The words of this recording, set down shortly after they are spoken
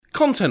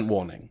content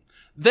warning.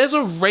 There's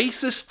a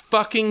racist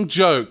fucking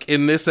joke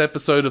in this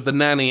episode of The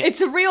Nanny. It's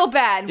real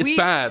bad. It's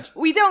bad.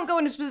 We don't go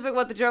into specific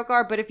what the joke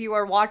are, but if you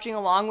are watching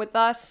along with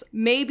us,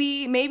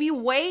 maybe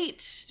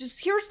wait. Just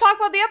hear us talk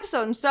about the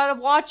episode instead of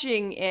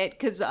watching it,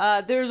 because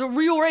there's a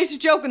real racist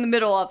joke in the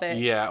middle of it.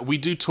 Yeah, we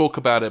do talk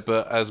about it,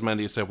 but as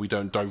Mandy said, we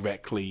don't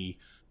directly...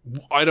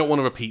 I don't want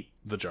to repeat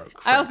the joke.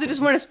 I also just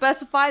want to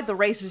specify the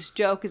racist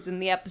joke is in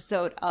the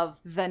episode of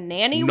The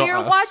Nanny Not we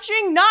are us.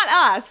 watching, not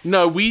us.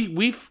 No,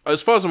 we've,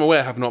 as far as I'm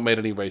aware, have not made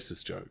any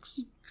racist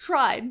jokes.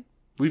 Tried.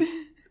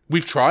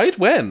 We've tried?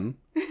 When?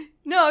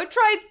 No,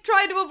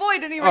 tried to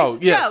avoid any racist Oh,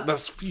 yes, jokes.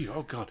 that's phew,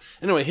 oh god.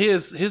 Anyway,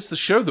 here's the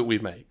show that we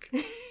make.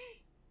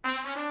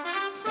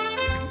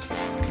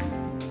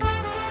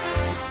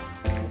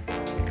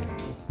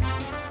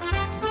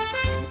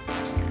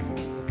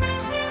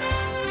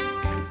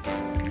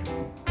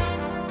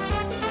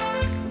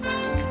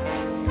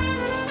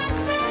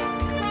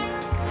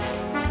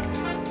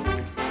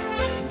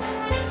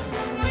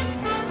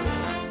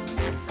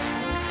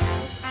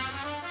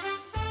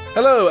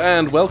 Hello,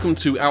 and welcome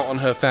to Out on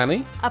Her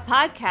Fanny. A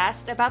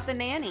podcast about The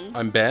Nanny.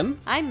 I'm Ben,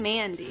 I'm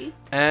Mandy.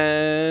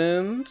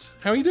 and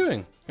how are you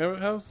doing?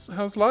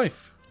 How's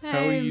life? How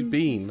are you I'm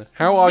been?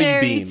 How are you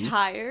Very been?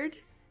 tired.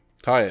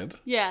 Tired?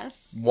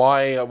 Yes.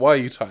 Why are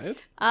you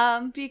tired?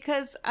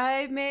 Because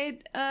I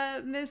made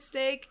a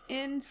mistake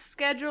in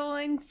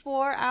scheduling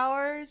 4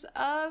 hours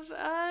of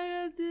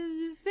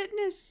the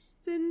fitness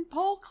and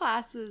pole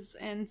classes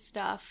and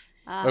stuff.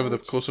 Over the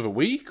course of a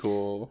week,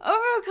 or?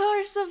 Over the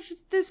course of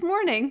this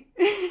morning.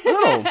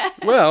 Oh,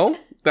 well,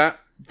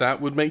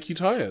 that would make you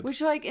tired.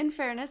 Which, like, in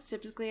fairness,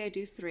 typically I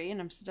do 3,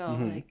 and I'm still,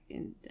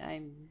 Mm-hmm.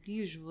 I'm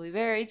usually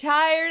very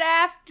tired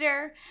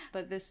after.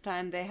 But this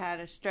time they had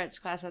a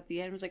stretch class at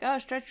the end. I was like, oh,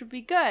 stretch would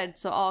be good.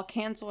 So I'll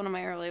cancel one of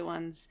my early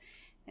ones,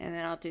 and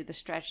then I'll do the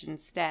stretch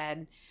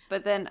instead.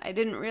 But then I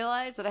didn't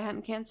realize that I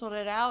hadn't canceled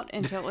it out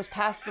until it was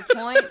past the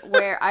point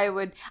where I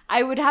would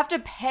have to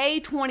pay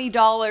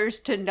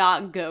 $20 to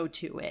not go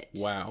to it.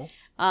 Wow.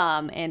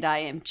 And I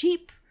am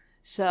cheap,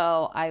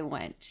 so I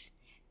went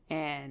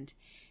and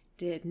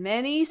did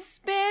many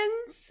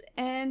spins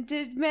and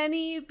did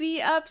many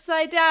be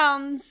upside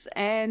downs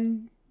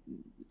and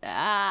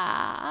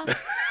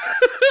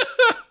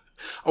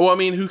Oh, I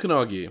mean, who can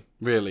argue?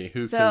 Really,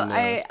 who So can?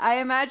 I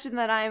imagine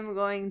that I'm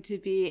going to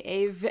be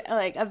a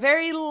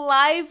very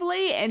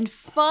lively and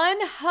fun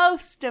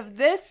host of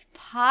this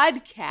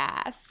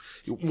podcast.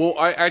 Well,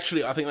 I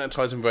think that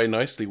ties in very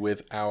nicely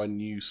with our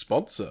new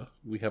sponsor.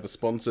 We have a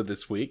sponsor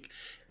this week.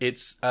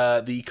 It's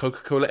the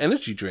Coca-Cola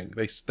energy drink.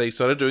 They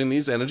started doing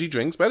these energy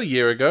drinks about a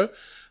year ago,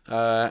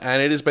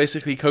 and it is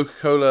basically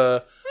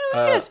Coca-Cola.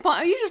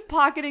 Are you just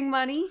pocketing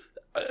money?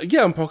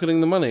 Yeah, I'm pocketing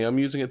the money. I'm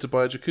using it to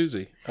buy a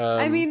jacuzzi.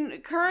 I mean,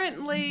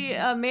 currently,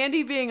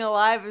 Mandy Being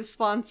Alive is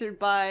sponsored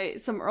by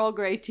some Earl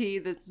Grey tea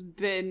that's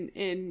been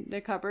in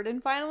the cupboard.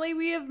 And finally,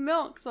 we have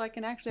milk, so I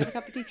can actually have a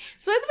cup of tea.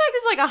 So the fact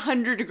it's like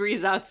 100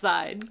 degrees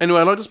outside. Anyway,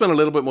 I'd like to spend a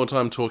little bit more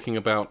time talking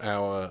about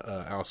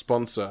our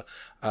sponsor.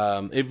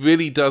 It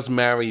really does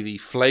marry the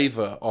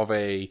flavor of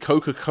a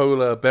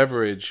Coca-Cola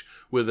beverage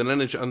with an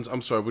energy...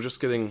 I'm sorry, we're just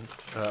getting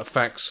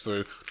facts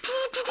through.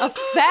 A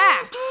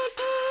fact!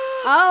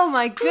 Oh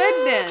my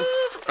goodness!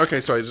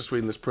 Okay, sorry, just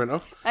reading this print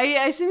off. I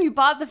assume you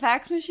bought the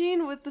fax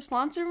machine with the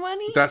sponsor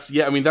money?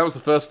 That was the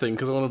first thing,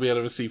 because I want to be able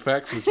to receive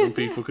faxes from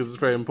people, because it's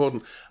very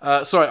important.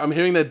 Sorry, I'm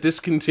hearing they're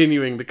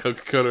discontinuing the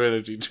Coca-Cola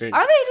energy drinks.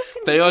 Are they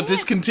discontinuing They are it?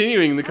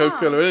 discontinuing the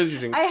Coca-Cola energy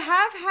drinks. I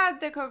have had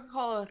the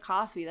Coca-Cola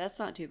coffee. That's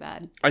not too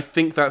bad. I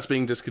think that's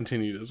being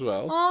discontinued as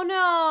well. Oh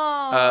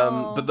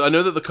no! But I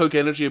know that the Coke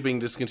Energy are being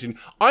discontinued.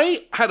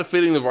 I had a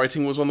feeling the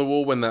writing was on the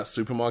wall when that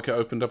supermarket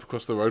opened up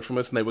across the road from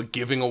us, and they were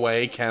giving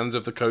away cans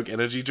of the Coke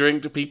Energy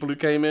drink to people who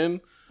came in.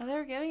 Oh, they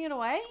were giving it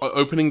away?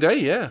 Opening day,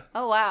 yeah.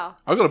 Oh wow!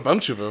 I got a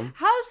bunch of them.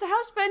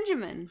 How's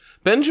Benjamin?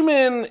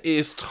 Benjamin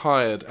is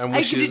tired and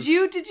wishes...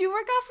 Did you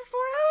work out for 4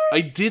 hours?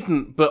 I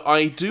didn't, but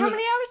I do... How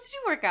many hours did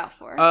you work out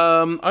for?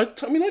 I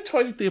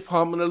tidied the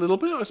apartment a little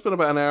bit. I spent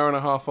about an hour and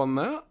a half on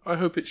that. I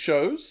hope it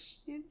shows.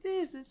 It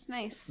is. It's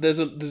nice.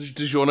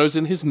 DiGiorno's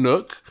in his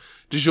nook.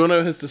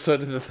 DiGiorno has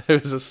decided that there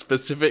is a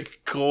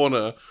specific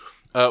corner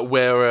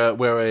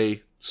where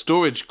a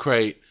storage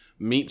crate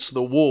meets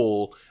the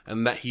wall,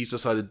 and that he's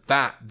decided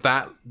that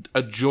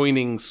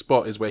adjoining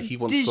spot is where he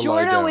wants to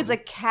lie down. DiGiorno is a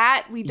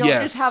cat. We don't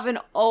Yes. just have an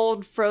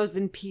old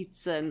frozen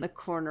pizza in the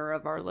corner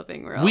of our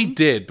living room. We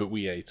did, but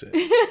we ate it.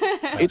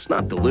 It's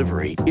not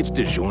delivery, it's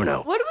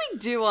DiGiorno. What do we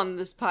do on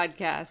this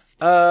podcast?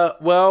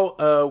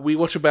 We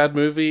watch a bad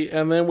movie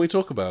and then we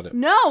talk about it.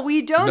 No,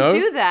 we don't No?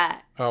 do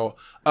that. Oh,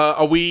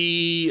 are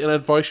we an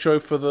advice show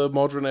for the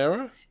modern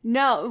era?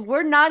 No,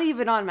 we're not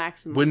even on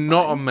Maximum We're Fun.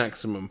 not on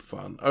Maximum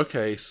Fun.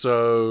 Okay,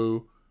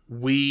 so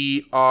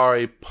we are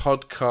a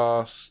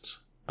podcast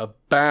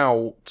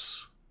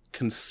about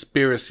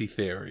conspiracy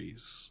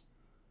theories.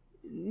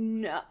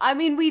 No, I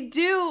mean, we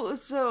do.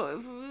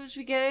 So if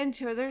we get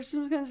into it, there's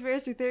some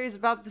conspiracy theories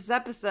about this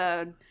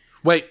episode.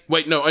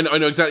 Wait, no, I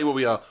know exactly what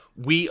we are.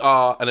 We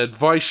are an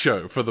advice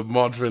show for the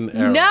modern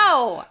era.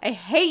 No! I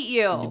hate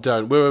you! You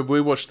don't.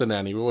 We watched The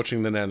Nanny. We're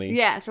watching The Nanny.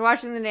 Yes, we're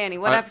watching The Nanny.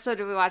 What episode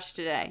did we watch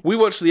today? We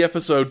watched the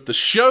episode The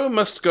Show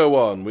Must Go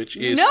On, which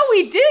is... No,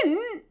 we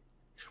didn't!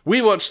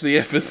 We watched the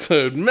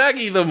episode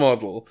Maggie the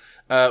Model,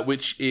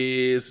 which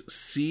is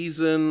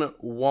season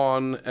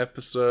 1,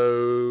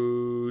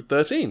 episode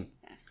 13.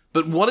 Yes.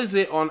 But what is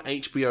it on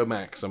HBO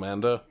Max,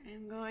 Amanda?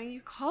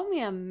 You call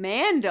me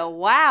Amanda.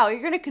 Wow,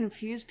 you're going to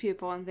confuse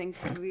people and think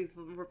we've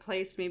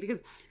replaced me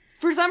because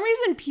for some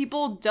reason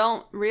people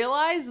don't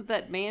realize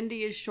that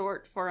Mandy is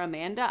short for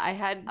Amanda. I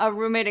had a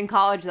roommate in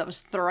college that was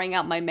throwing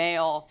out my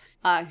mail.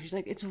 She's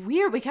like, it's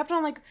weird. We kept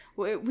on like,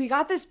 we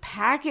got this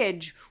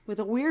package with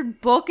a weird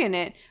book in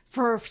it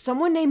for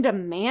someone named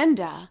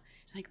Amanda.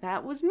 Like,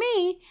 that was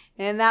me.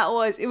 And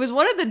it was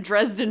one of the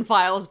Dresden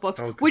Files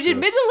books, which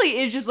admittedly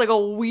is just like a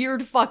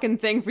weird fucking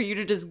thing for you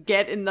to just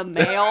get in the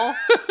mail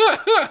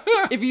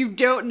if you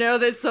don't know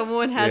that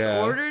someone has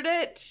ordered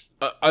it.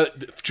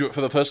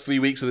 For the first 3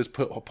 weeks of this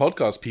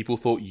podcast, people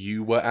thought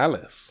you were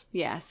Alice.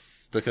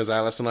 Yes. Because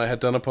Alice and I had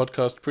done a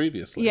podcast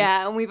previously.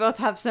 Yeah, and we both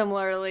have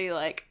similarly,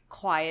 like,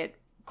 quiet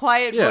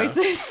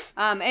voices.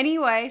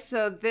 Anyway,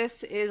 so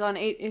this is on,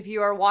 if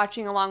you are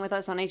watching along with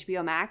us on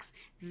HBO Max,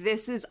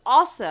 this is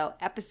also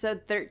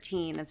episode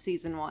 13 of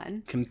season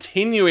 1.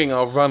 Continuing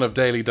our run of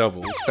daily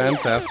doubles.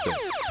 Fantastic.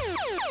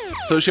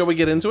 So shall we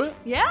get into it?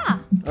 Yeah.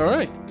 All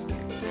right.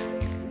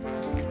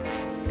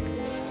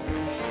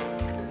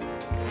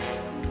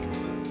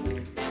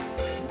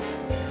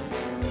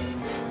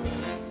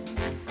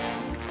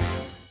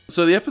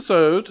 So the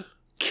episode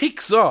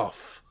kicks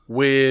off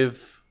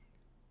with,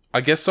 I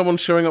guess, someone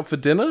showing up for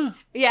dinner?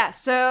 Yeah,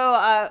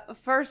 so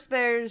first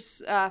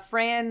there's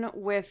Fran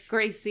with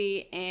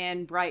Gracie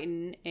and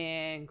Brighton,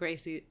 and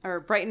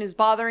Brighton is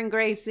bothering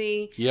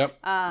Gracie. Yep.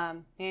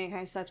 And he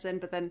kind of steps in,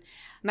 but then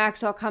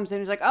Maxwell comes in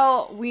and is like,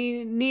 oh,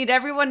 we need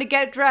everyone to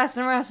get dressed,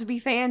 and everyone has to be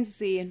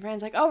fancy. And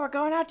Fran's like, oh, we're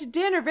going out to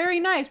dinner, very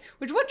nice.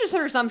 Which was just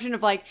her assumption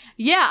of like,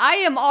 yeah, I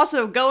am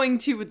also going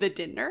to the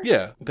dinner.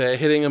 Yeah, they're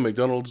hitting a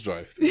McDonald's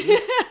drive-thru.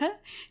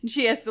 And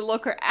she has to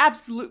look her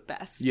absolute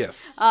best.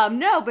 Yes.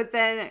 No, but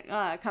then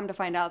come to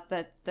find out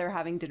that they're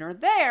having dinner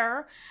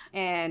there,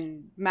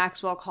 and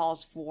Maxwell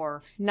calls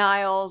for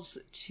Niles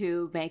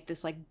to make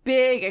this like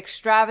big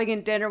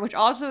extravagant dinner, which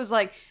also is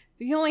like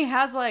he only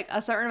has like a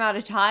certain amount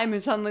of time,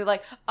 and suddenly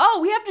like, oh,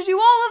 we have to do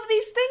all of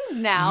these things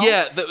now.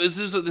 Yeah, this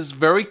is this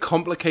very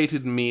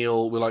complicated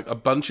meal with like a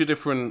bunch of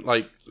different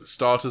like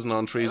starters and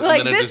entrees, like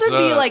and then a this dessert.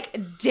 Would be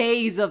like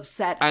days of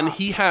setup. And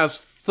he has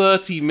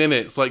 30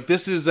 minutes. Like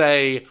this is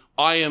a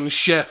Iron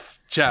Chef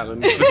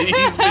challenge that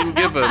he's been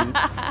given.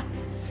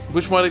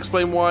 Which might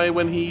explain why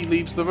when he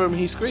leaves the room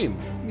he screams.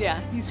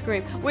 Yeah, he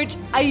screamed. Which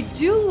I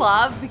do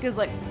love because,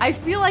 like, I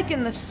feel like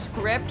in the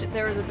script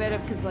there was a bit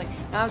of, because, like,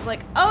 I was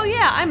like, oh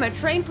yeah, I'm a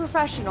trained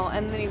professional.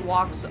 And then he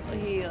walks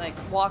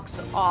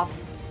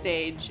off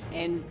stage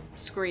and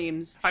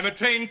screams. I'm a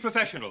trained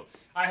professional.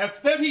 I have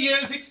 30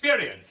 years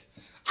experience.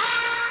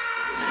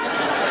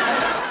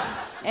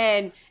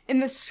 And in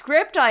the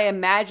script, I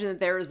imagine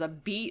that there is a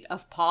beat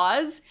of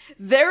pause.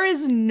 There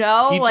is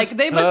no, like,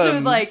 they must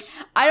have, like,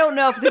 I don't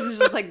know if this was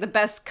just, like, the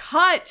best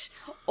cut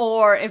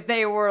or if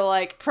they were,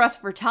 like, pressed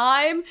for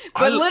time.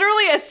 But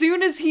literally, as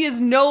soon as he is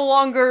no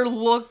longer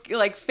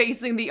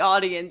facing the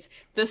audience,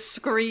 the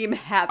scream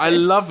happens. I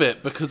love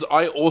it because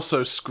I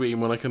also scream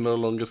when I can no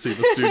longer see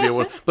the studio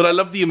one. But I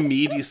love the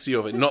immediacy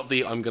of it. Not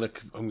the I'm gonna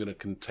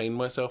contain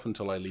myself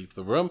until I leave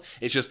the room.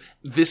 It's just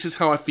this is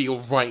how I feel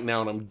right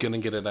now, and I'm gonna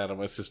get it out of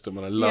my system,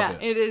 and I love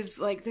it. Yeah, it is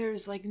like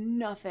there's like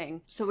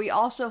nothing. So we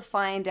also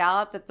find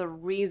out that the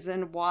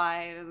reason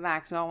why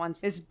Maxwell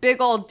wants this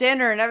big old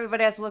dinner and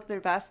everybody has to look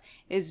their best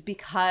is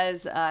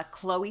because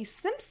Chloe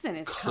Simpson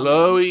is coming.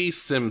 Chloe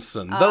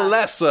Simpson, the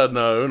lesser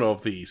known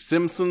of the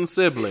Simpson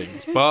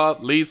siblings,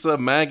 Bart, Lisa,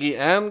 Maggie,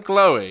 and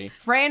Chloe.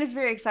 Fran is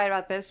very excited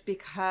about this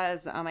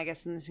because, I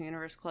guess in this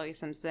universe, Chloe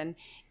Simpson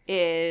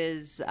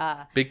is...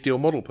 big deal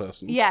model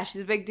person. Yeah,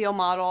 she's a big deal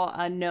model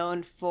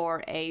known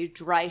for a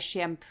dry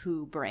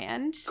shampoo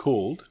brand.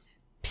 Called?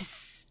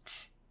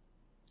 Psst.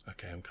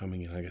 Okay, I'm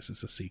coming in. I guess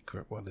it's a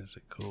secret. What is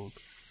it called?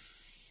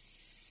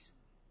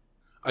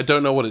 I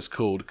don't know what it's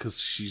called because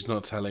she's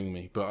not telling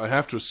me, but I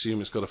have to assume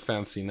it's got a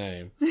fancy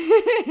name.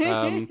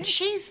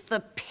 She's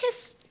the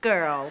pissed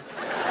girl.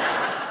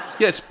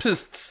 Yeah, it's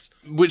piss,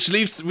 which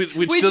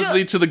does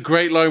lead to the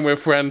great line where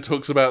Fran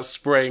talks about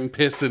spraying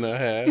piss in her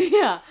hair.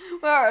 Yeah,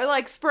 or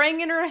like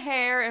spraying in her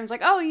hair, and it's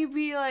like, oh, you'd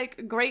be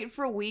like great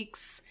for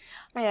weeks.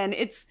 And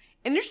it's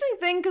an interesting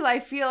thing because I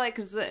feel like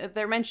because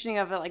they're mentioning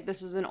of it like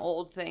this is an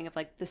old thing of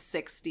like the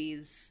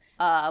 60s,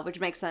 which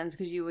makes sense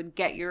because you would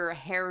get your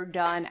hair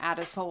done at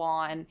a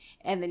salon,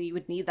 and then you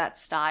would need that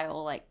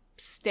style like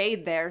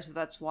stayed there, so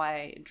that's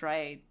why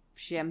dry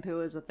shampoo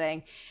is a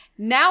thing.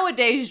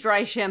 Nowadays,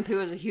 dry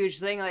shampoo is a huge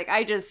thing. Like,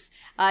 I just,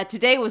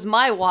 today was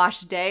my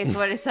wash day, so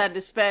I just had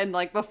to spend,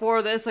 like,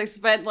 before this, I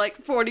spent,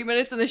 like, 40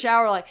 minutes in the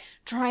shower, like,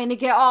 trying to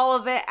get all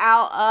of it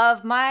out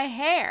of my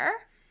hair.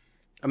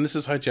 And this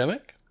is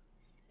hygienic?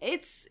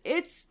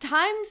 It's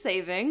time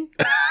saving.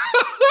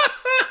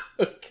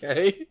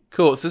 Okay.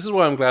 Cool. So this is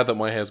why I'm glad that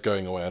my hair's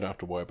going away. I don't have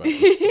to worry about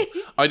this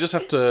stuff. I just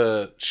have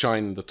to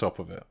shine the top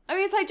of it. I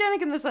mean, it's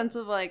hygienic in the sense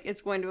of, like,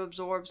 it's going to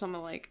absorb some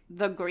of, like,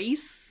 the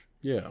grease.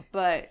 Yeah.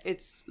 But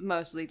it's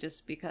mostly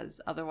just because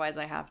otherwise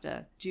I have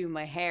to do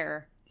my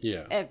hair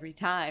every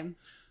time.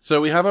 So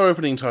we have our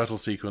opening title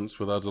sequence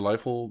with our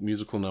delightful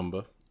musical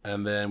number,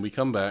 and then we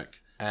come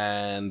back,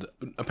 and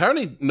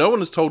apparently no one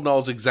has told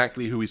Niles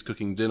exactly who he's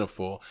cooking dinner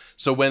for.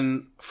 So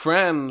when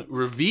Fran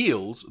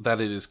reveals that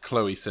it is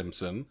Chloe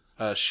Simpson,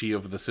 she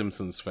of The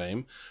Simpsons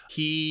fame,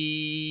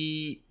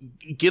 he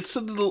gets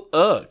a little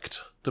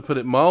irked, to put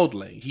it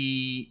mildly.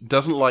 He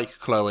doesn't like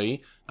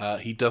Chloe.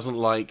 He doesn't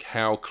like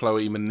how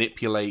Chloe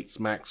manipulates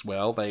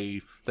Maxwell.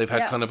 They've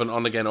had kind of an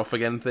on-again,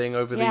 off-again thing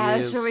over the years. Yeah,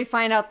 that's where we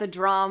find out the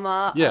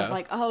drama Yeah. of,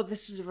 like, oh,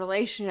 this is a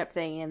relationship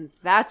thing, and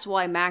that's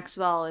why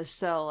Maxwell is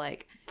so,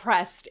 like,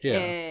 pressed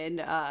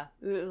in,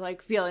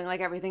 like, feeling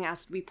like everything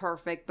has to be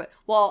perfect. But,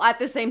 well, at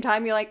the same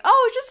time, you're like,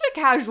 oh, it's just a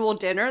casual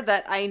dinner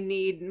that I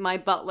need my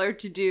butler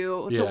to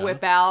do, to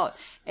whip out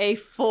a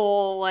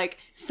full, like,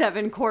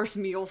 7-course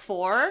meal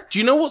for. Do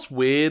you know what's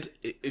weird?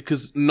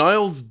 Because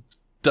Niles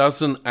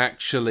doesn't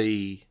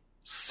actually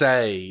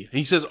say,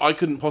 he says, I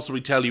couldn't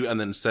possibly tell you, and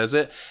then says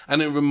it.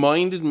 And it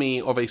reminded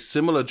me of a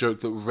similar joke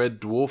that Red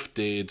Dwarf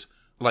did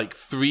like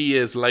 3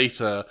 years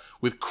later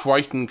with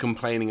Crichton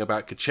complaining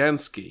about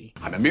Kachansky.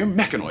 I'm a mere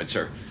mechanoid,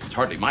 sir. It's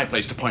hardly my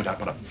place to point out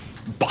what a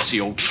bossy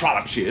old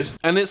trollop she is.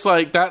 And it's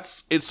like,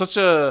 it's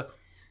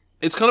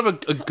kind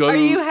of a go. Are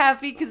you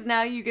happy because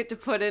now you get to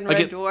put in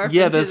Red Dwarf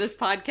into this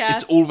podcast?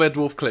 It's all Red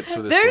Dwarf clips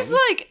for this There's one.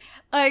 like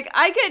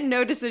I get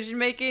no decision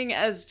making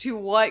as to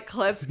what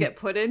clips get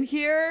put in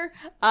here,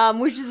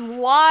 which is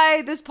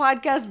why this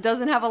podcast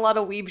doesn't have a lot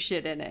of weeb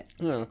shit in it.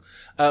 Yeah.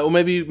 Or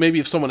maybe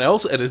if someone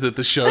else edited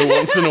the show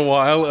once in a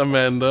while,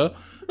 Amanda.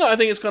 No, I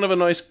think it's kind of a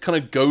nice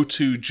kind of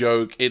go-to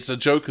joke. It's a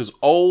joke as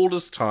old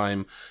as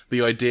time.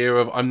 The idea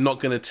of, I'm not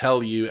going to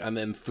tell you, and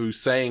then through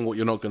saying what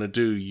you're not going to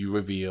do, you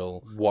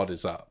reveal what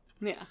is up.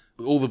 Yeah.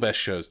 All the best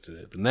shows did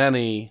it. The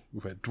Nanny,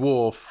 Red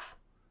Dwarf.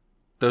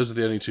 Those are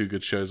the only two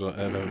good shows that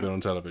have ever been on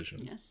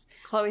television. Yes.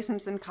 Chloe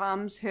Simpson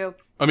comes, who...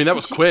 I mean, that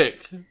was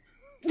quick.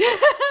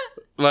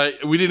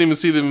 Like, we didn't even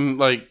see them,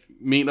 like,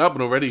 meeting up,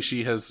 and already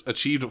she has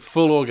achieved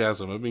full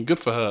orgasm. I mean, good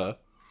for her.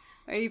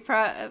 Are you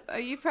proud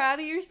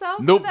of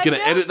yourself? Nope, for that gonna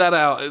joke? edit that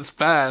out. It's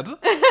bad.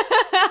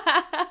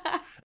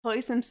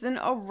 Chloe Simpson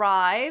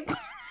arrives,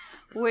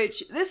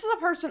 which this is a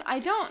person I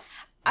don't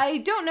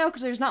know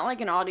because there's not like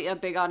a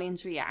big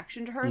audience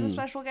reaction to her as a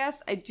special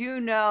guest. I do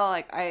know,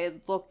 like, I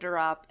looked her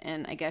up,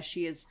 and I guess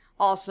she is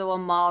also a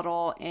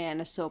model and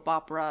a soap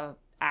opera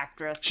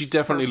actress. She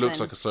definitely person. looks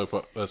like a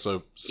soap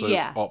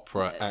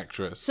opera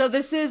actress. So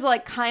this is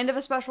like kind of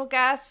a special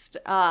guest,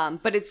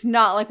 but it's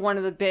not like one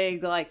of the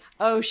big, like,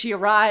 oh, she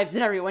arrives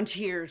and everyone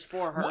cheers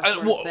for her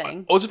sort of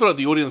thing. I also feel like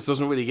the audience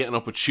doesn't really get an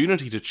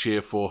opportunity to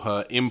cheer for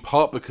her, in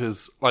part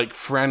because, like,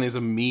 Fran is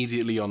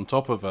immediately on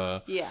top of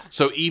her. Yeah.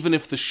 So even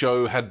if the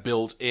show had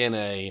built in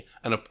an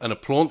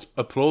applause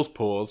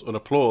pause, an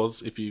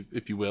applause, if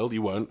you will,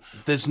 you won't.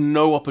 There's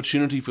no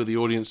opportunity for the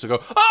audience to go,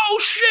 oh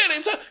shit,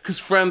 it's her, because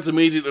Fran's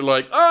immediately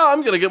like, oh,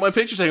 I'm gonna get my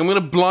picture taken. I'm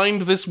gonna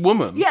blind this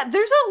woman. Yeah,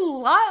 there's a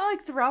lot,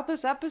 like, throughout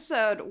this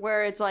episode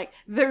where it's like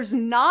there's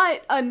not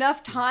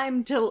enough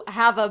time to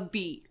have a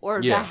beat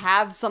or to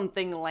have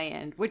something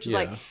land, which is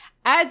like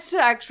adds to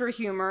extra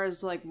humor,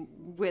 is like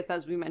with,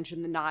 as we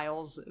mentioned, the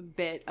Niles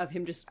bit of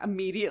him just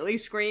immediately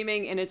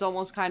screaming, and it's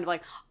almost kind of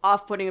like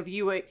off-putting of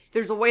you.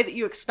 There's a way that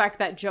you expect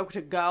that joke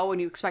to go, and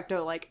you expect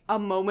a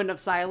moment of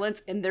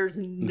silence, and there's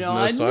none.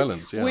 There's no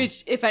silence, yeah.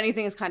 Which, if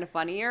anything, is kind of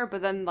funnier.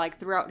 But then, like,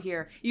 throughout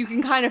here, you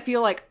can kind of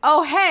feel like,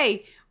 oh,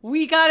 hey,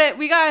 we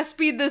gotta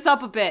speed this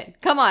up a bit.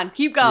 Come on,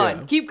 keep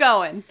going, keep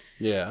going.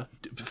 Yeah.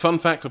 Fun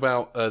fact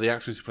about the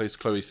actress who plays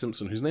Chloe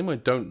Simpson, whose name I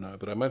don't know,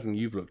 but I imagine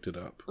you've looked it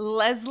up.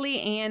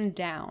 Leslie Ann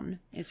Down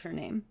is her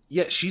name.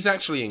 Yeah, she's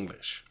actually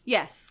English.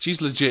 Yes.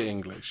 She's legit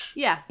English.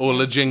 Yeah. Or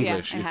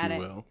leginglish, I had if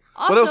you it. will.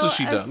 Also, What else has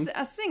she done?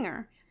 A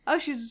singer. Oh,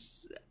 she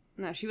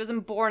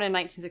wasn't born in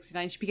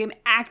 1969. She became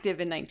active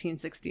in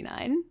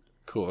 1969.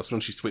 Cool, that's when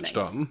she switched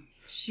on.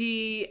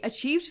 She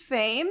achieved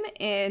fame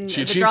in...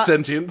 She achieved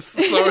sentience,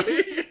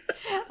 sorry.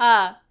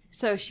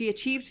 So she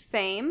achieved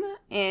fame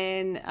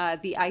in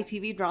the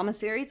ITV drama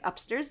series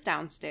Upstairs,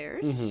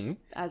 Downstairs,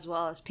 as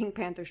well as Pink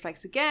Panther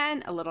Strikes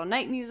Again, A Little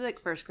Night Music,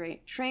 First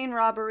Great Train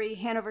Robbery,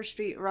 Hanover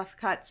Street, Rough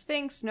Cut,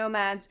 Sphinx,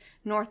 Nomads,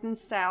 North and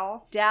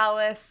South,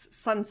 Dallas,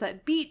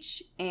 Sunset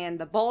Beach, and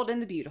The Bold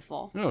and the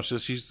Beautiful. Oh, so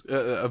she's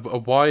a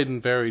wide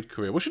and varied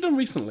career. What's she done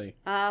recently?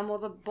 Well,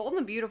 The Bold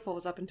and the Beautiful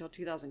was up until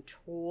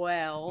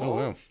 2012. Oh,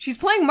 wow. She's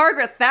playing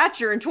Margaret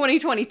Thatcher in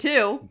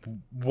 2022.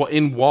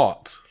 In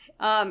what?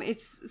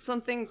 It's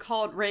something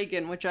called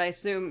Reagan, which I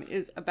assume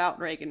is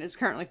about Reagan. Is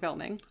currently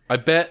filming. I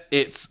bet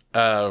it's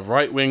a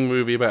right-wing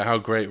movie about how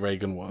great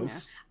Reagan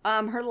was.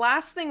 Yeah. Her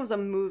last thing was a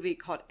movie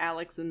called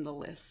Alex in the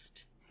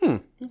List.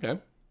 Okay.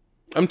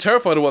 I'm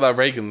terrified of what that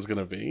Reagan's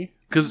gonna be.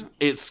 Because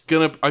it's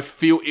gonna... I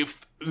feel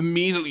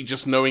immediately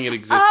just knowing it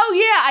exists. Oh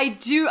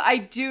yeah, I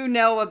do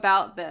know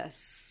about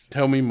this.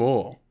 Tell me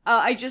more.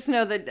 I just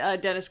know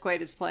that Dennis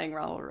Quaid is playing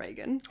Ronald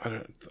Reagan.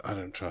 I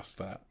don't trust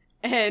that.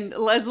 And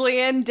Leslie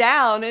Ann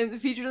Down, in the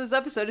feature of this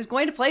episode, is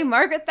going to play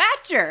Margaret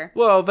Thatcher.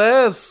 Well,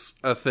 there's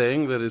a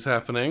thing that is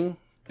happening.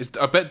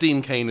 I bet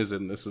Dean Cain is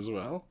in this as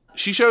well.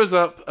 She shows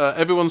up,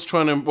 everyone's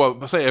trying to, well,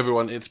 I say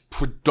everyone, it's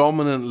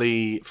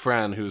predominantly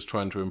Fran who is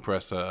trying to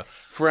impress her.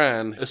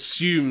 Fran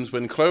assumes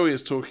when Chloe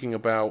is talking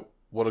about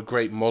what a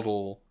great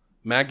model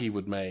Maggie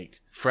would make,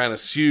 Fran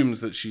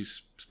assumes that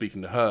she's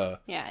speaking to her.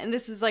 Yeah, and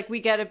this is like, we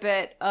get a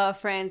bit of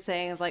Fran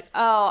saying like,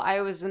 oh,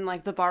 I was in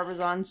like the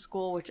Barbizon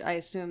school, which I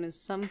assume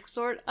is some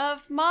sort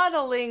of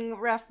modeling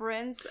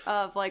reference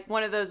of like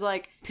one of those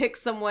like, pick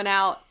someone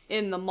out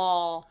in the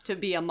mall to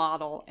be a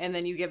model, and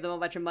then you give them a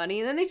bunch of money,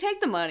 and then they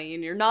take the money,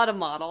 and you're not a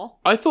model.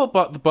 I thought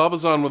the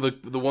Barbizon were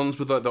the ones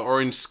with like the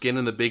orange skin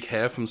and the big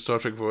hair from Star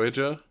Trek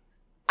Voyager.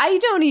 I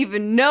don't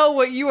even know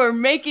what you are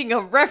making a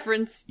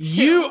reference to.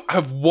 You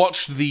have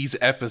watched these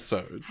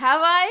episodes. Have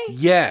I?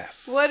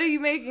 Yes. What are you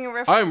making a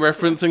reference I'm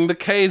referencing the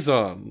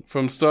Kazon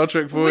from Star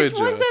Trek to? Voyager.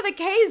 Which ones are the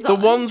Kazon? The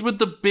ones with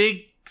the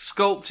big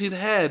sculpted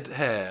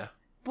hair.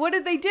 What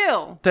did they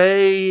do?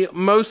 They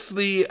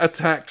mostly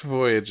attacked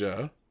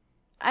Voyager.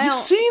 You've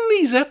seen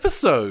these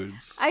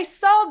episodes. I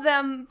saw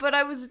them, but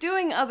I was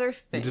doing other You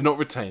things. did not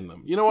retain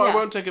them. You know what? Yeah. I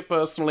won't take it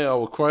personally. I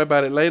will cry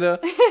about it later.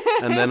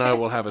 And then I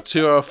will have a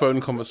 2-hour phone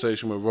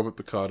conversation with Robert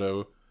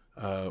Picardo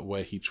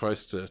where he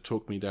tries to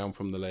talk me down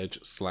from the ledge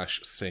 /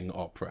 sing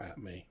opera at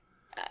me.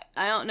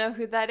 I don't know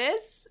who that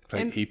is.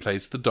 He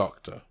plays the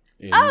Doctor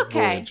in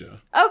Okay. Voyager.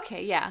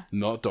 Okay, yeah.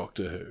 Not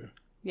Doctor Who.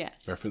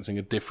 Yes. Referencing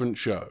a different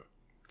show.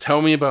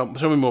 Tell me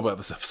more about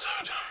this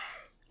episode.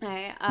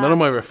 Okay, None of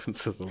my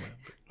references are landing.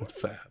 I'm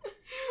sad.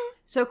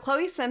 So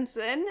Chloe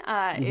Simpson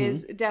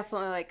is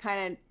definitely like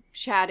kind of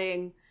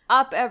chatting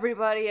up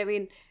everybody. I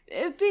mean,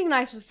 being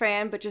nice with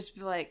Fran, but just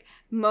like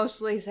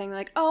mostly saying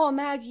like, "Oh,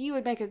 Maggie, you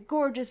would make a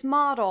gorgeous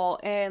model,"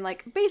 and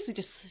like basically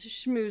just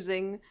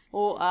schmoozing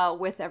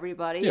with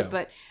everybody. Yeah.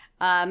 But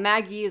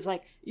Maggie is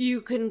like,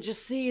 you can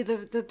just see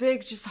the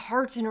big just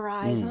hearts in her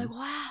eyes. I'm like,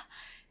 wow.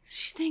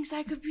 She thinks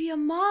I could be a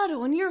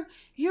model, and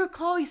you're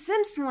Chloe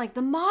Simpson, like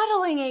the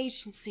modeling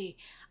agency.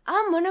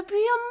 I'm gonna be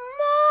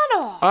a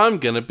model. I'm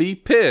gonna be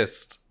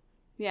pissed.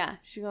 Yeah,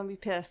 she's gonna be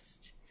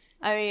pissed.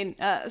 I mean,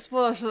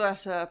 spoilers for the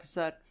rest of the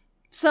episode.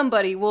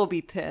 Somebody will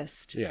be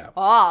pissed. Yeah.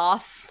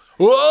 Off.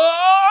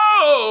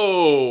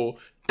 Whoa!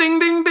 Ding,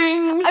 ding,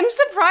 ding! I'm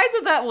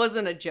surprised that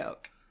wasn't a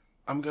joke.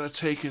 I'm gonna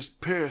take his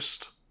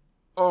pissed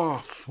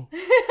off.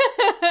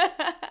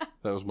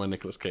 That was my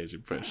Nicolas Cage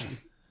impression.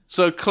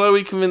 So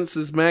Chloe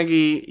convinces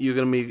Maggie,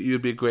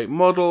 you'd be a great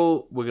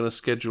model. We're gonna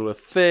schedule a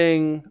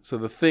thing. So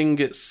the thing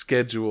gets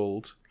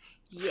scheduled.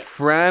 Yeah.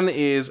 Fran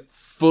is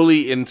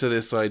fully into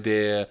this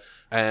idea,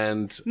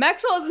 and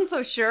Maxwell isn't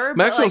so sure.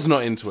 Maxwell's but, like,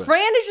 not into it.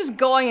 Fran is just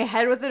going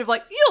ahead with it of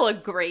like, you'll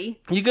agree.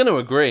 You're gonna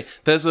agree.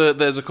 There's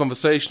a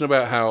conversation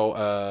about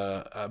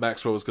how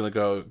Maxwell was gonna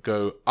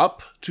go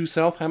up to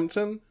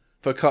Southampton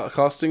for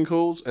casting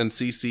calls, and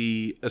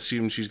Cece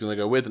assumes she's going to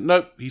go with.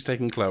 Nope, he's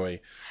taking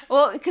Chloe.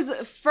 Well, because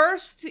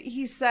first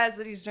he says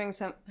that he's doing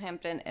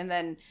Southampton, and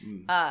then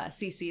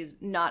Cece is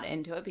not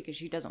into it because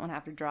she doesn't want to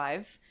have to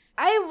drive.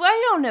 I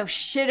don't know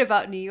shit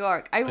about New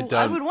York. I would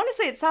want to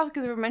say it's south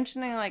because we're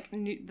mentioning like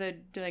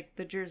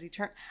the Jersey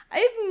turn. I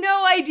have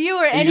no idea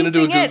where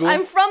anything is.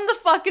 I'm from the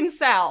fucking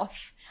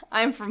south.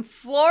 I'm from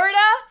Florida.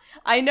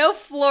 I know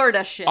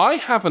Florida shit. I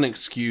have an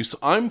excuse.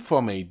 I'm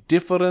from a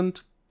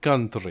different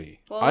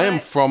country. Well, I am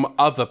from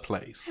other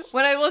place.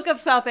 When I look up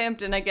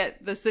Southampton, I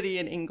get the city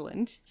in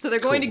England. So they're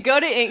going to go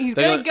to He's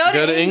going to go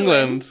to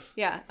England.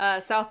 Yeah,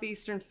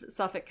 southeastern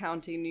Suffolk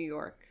County, New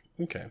York.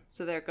 Okay.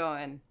 So they're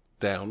going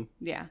down.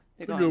 Yeah,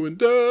 they're going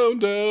down,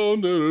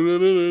 down,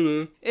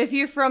 down. If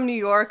you're from New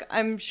York,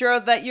 I'm sure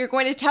that you're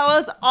going to tell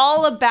us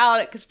all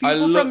about it because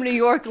people from New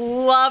York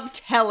love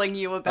telling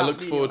you about it. I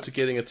look forward to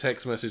getting a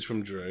text message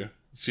from Drew,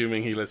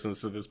 assuming he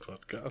listens to this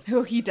podcast.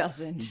 Oh, he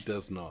doesn't. He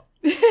does not.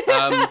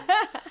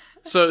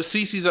 So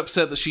Cece's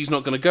upset that she's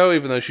not going to go,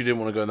 even though she didn't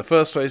want to go in the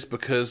first place,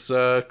 because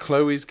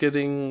Chloe's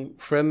getting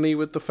friendly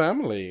with the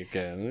family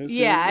again.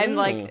 And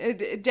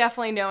like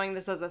definitely knowing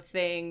this as a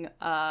thing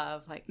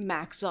of like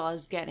Maxwell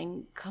is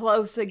getting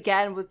close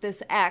again with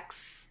this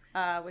ex,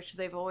 which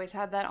they've always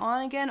had that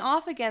on again,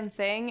 off again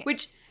thing,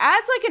 which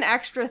adds like an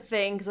extra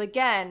thing because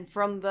again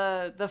from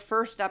the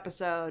first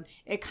episode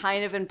it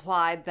kind of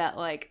implied that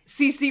like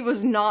Cece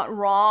was not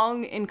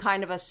wrong in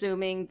kind of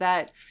assuming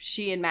that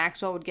she and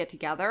Maxwell would get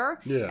together,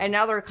 and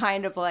now they're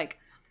kind of like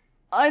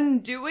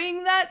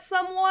undoing that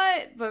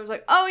somewhat, but it was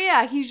like, oh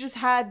yeah, he's just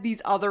had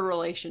these other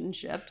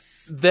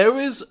relationships. There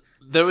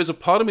is a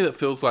part of me that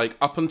feels like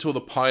up until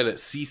the pilot,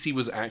 Cece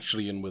was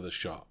actually in with a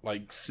shot.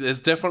 Like, there's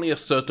definitely a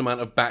certain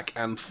amount of back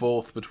and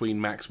forth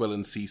between Maxwell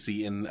and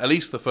Cece in at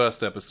least the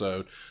first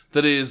episode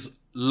that is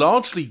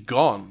largely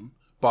gone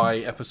by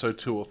episode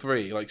 2 or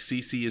 3. Like,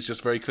 Cece is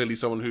just very clearly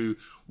someone who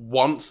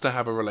wants to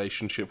have a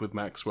relationship with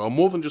Maxwell,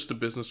 more than just a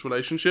business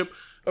relationship,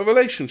 a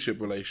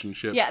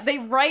relationship. Yeah, they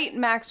write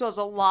Maxwell's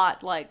a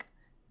lot, like,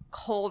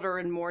 colder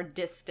and more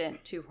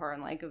distant to her,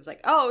 and like it was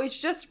like, oh,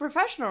 it's just a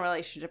professional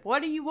relationship.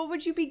 What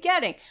would you be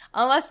getting?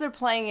 Unless they're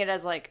playing it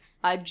as like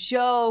a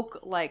joke,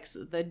 like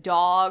the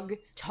dog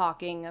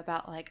talking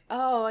about like,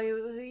 oh,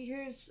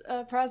 here's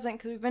a present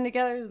because we've been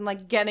together, and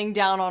like getting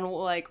down on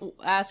like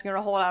asking her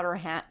to hold out her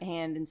hand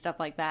and stuff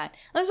like that.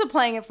 Unless they're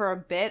playing it for a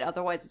bit,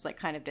 otherwise it's like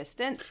kind of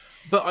distant.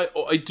 But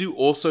I do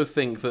also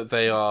think that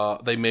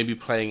they may be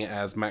playing it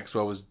as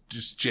Maxwell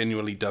just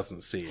genuinely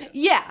doesn't see it.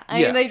 Yeah,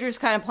 I mean, they're just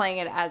kind of playing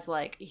it as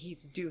like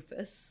he's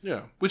doofus.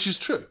 Yeah, which is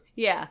true.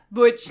 Yeah,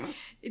 which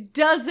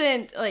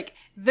doesn't, like,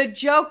 the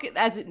joke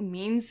as it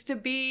means to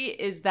be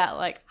is that,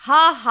 like,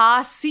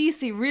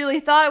 Cece really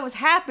thought it was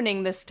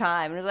happening this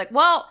time. And it's like,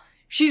 well,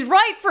 she's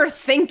right for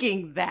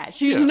thinking that.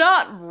 She's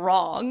not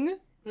wrong.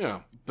 Yeah,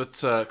 but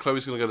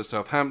Chloe's going to go to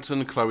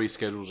Southampton. Chloe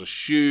schedules a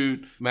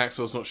shoot.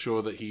 Maxwell's not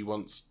sure that he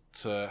wants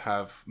to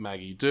have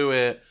Maggie do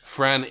it.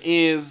 Fran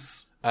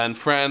is, and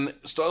Fran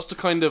starts to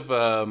kind of,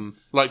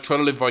 like, try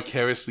to live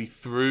vicariously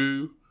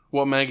through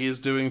what Maggie is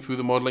doing through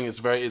the modeling. It's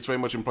very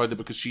much implied that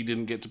because she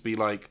didn't get to be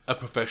like a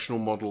professional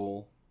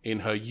model in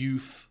her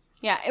youth.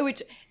 Yeah,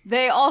 which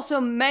they also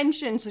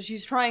mentioned, so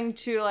she's trying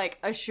to like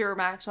assure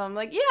Maxwell, I'm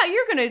like, yeah,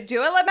 you're gonna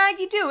do it, let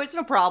Maggie do it, it's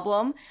no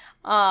problem.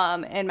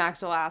 And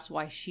Maxwell asks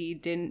why she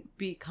didn't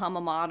become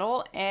a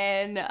model,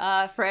 and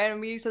Fran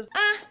immediately says,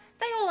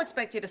 They all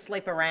expect you to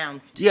sleep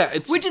around. Yeah,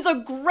 which is a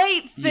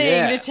great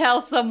thing to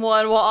tell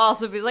someone while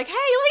also be like, hey,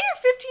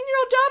 let your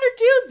 15-year-old daughter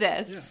do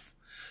this. Yeah.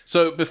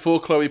 So before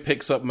Chloe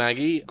picks up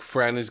Maggie,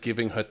 Fran is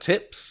giving her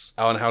tips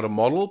on how to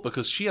model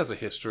because she has a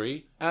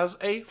history as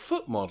a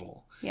foot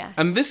model. Yes.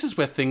 And this is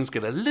where things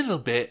get a little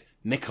bit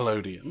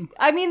Nickelodeon.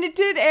 I mean, it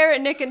did air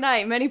at Nick at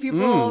Night. Many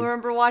people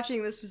remember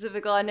watching this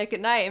specifically on Nick at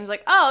Night. And was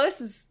like, oh,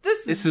 this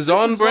is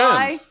on brand.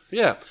 Why.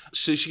 Yeah.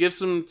 She gives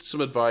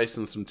some advice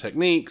and some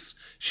techniques.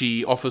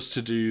 She offers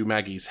to do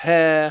Maggie's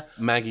hair.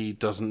 Maggie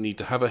doesn't need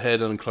to have a hair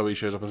done, and Chloe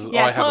shows up and says,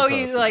 yeah, I have a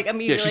Chloe's person. like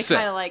immediately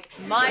kind of like,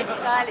 My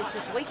style is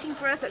just waiting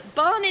for us at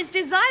Barney's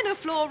designer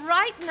floor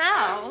right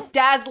now.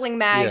 dazzling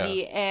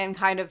Maggie, and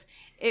kind of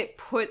it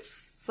puts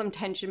some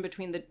tension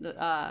between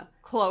the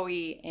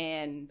Chloe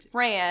and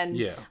Fran.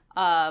 Yeah.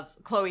 Of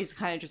Chloe's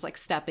kind of just like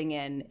stepping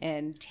in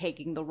and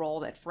taking the role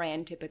that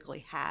Fran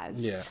typically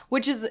has. Yeah.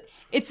 Which is,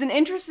 it's an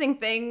interesting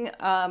thing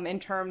in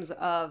terms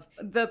of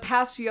the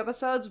past few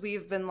episodes.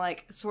 We've been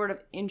like sort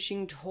of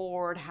inching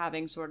toward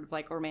having sort of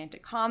like a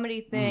romantic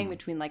comedy thing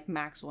between like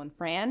Maxwell and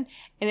Fran.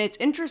 And it's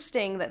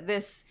interesting that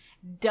this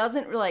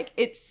doesn't like,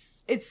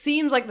 it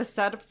seems like the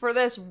setup for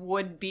this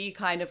would be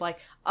kind of like,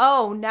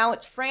 oh, now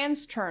it's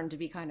Fran's turn to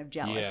be kind of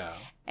jealous. Yeah.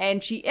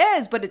 And she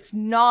is, but it's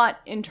not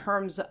in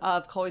terms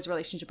of Chloe's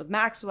relationship with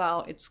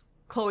Maxwell. It's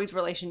Chloe's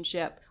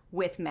relationship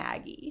with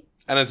Maggie.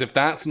 And as if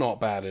that's not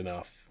bad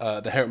enough,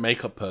 the hair and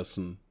makeup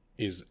person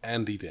is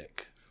Andy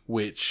Dick,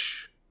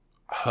 which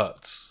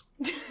hurts.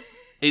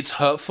 It's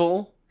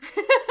hurtful.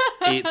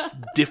 It's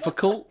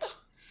difficult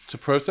to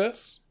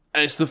process.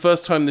 And it's the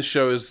first time this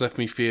show has left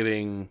me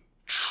feeling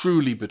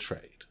truly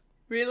betrayed.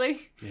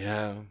 Really?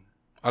 Yeah.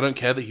 I don't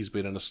care that he's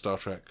been in a Star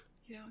Trek.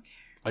 You don't care.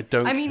 I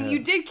don't I mean, care. you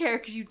did care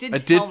because you did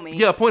tell me.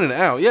 Yeah, I pointed it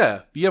out,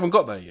 yeah. But you haven't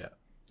got there yet.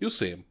 You'll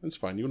see him. It's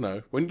fine. You'll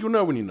know. You'll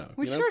know when you know.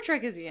 Which you know? Star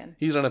Trek is he in?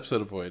 He's on an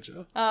episode of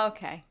Voyager. Oh,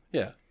 okay.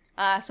 Yeah.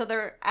 So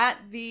they're at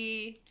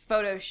the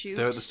photo shoot.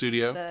 They're at the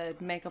studio. The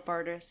makeup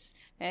artist.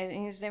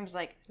 And his name's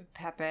like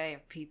Pepe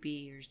or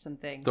Pee-Pee or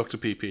something. Dr.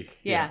 Pee-Pee.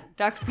 Yeah,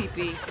 Dr.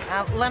 Pee-Pee.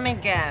 Let me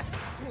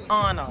guess.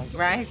 Arnold,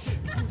 right?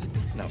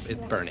 No,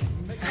 it's Bernie.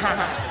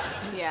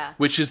 Yeah.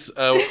 Which is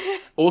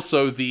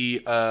also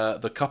the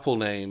couple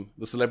name,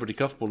 the celebrity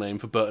couple name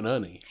for Bert and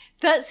Ernie.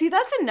 That's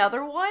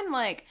another one.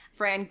 Like,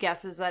 Fran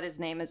guesses that his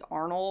name is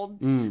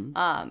Arnold, and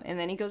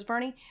then he goes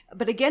Bernie.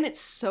 But again,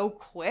 it's so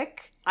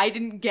quick. I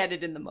didn't get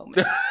it in the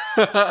moment.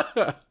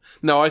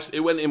 No, it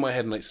went in my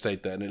head and it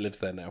stayed there, and it lives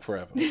there now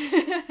forever.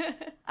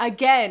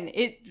 Again,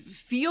 it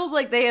feels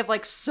like they have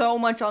like so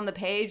much on the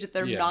page that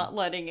they're Yeah. not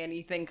letting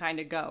anything kind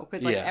of go,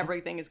 because like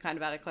everything is kind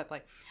of out of clip.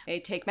 Like, they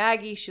take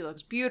Maggie, she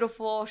looks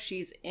beautiful.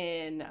 She's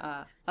in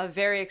a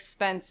very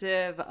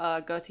expensive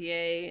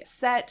Gautier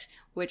set,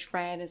 which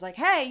Fran is like,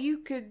 hey,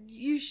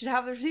 you should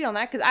have the receipt on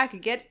that because I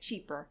could get it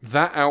cheaper.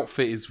 That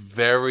outfit is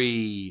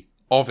very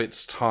of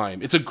its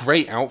time. It's a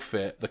great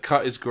outfit. The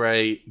cut is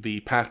great. The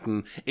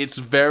pattern. It's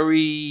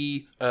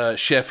very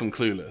Chef and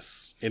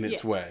Clueless in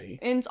its way.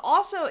 And it's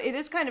also, it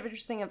is kind of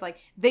interesting of like,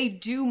 they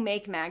do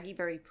make Maggie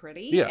very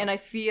pretty. Yeah. And I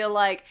feel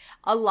like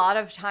a lot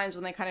of times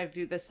when they kind of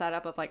do this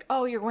setup of like,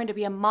 oh, you're going to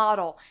be a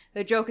model,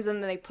 the joke is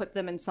then they put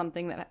them in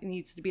something that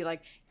needs to be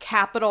like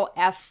capital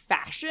F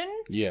fashion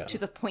to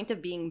the point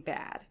of being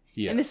bad.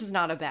 Yeah. And this is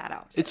not a bad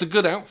outfit. It's a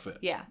good outfit.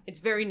 Yeah, it's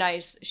very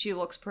nice. She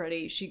looks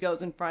pretty. She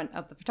goes in front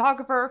of the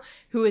photographer,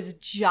 who is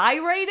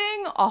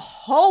gyrating a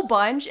whole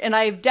bunch. And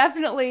I've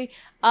definitely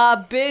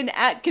been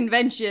at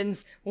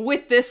conventions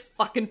with this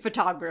fucking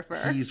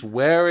photographer. He's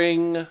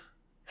wearing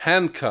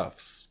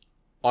handcuffs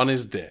on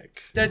his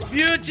dick. That's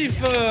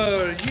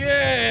beautiful.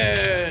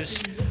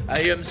 Yes.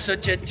 I am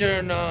such a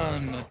turn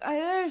on.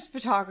 There's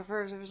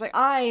photographers. It was like,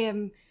 I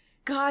am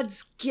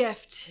God's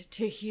gift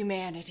to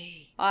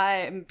humanity. I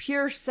am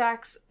pure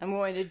sex. I'm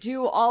going to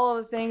do all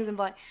of the things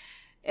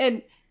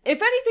and if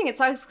anything, it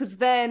sucks because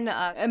then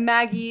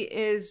Maggie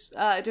is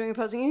doing a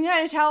posing. You can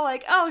kind of tell,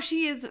 like, oh,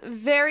 she is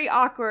very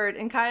awkward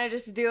and kind of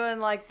just doing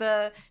like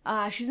the.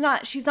 She's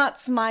not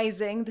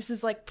smizing. This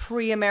is like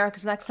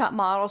pre-America's Next Top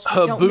Model. So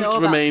Her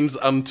boot remains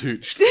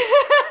untooched.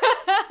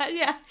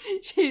 Yeah,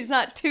 she's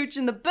not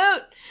tooching the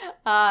boot.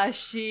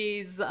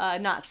 She's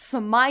not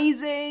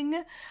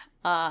smizing.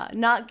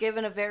 Not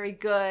given a very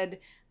good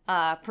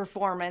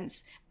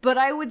performance. But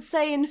I would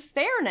say, in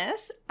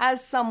fairness,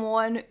 as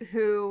someone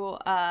who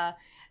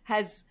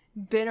has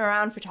been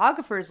around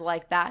photographers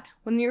like that,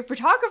 when your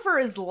photographer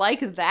is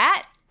like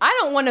that, I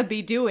don't want to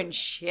be doing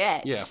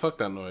shit. Yeah, fuck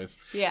that noise.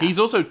 Yeah. He's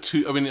also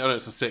too... I mean, I know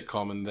it's a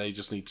sitcom and they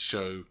just need to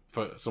show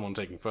someone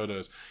taking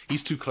photos.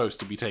 He's too close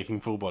to be taking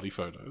full-body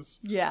photos.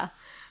 Yeah.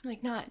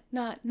 Like, not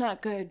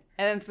good.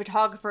 And then the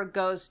photographer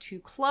goes to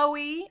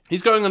Chloe.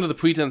 He's going under the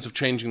pretense of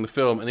changing the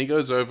film, and he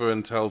goes over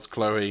and tells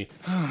Chloe...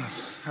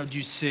 How do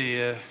you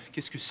say,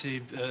 qu'est-ce que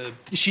c'est?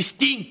 She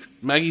stink.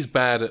 Maggie's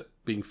bad at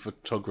being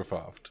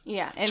photographed.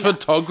 Yeah. And,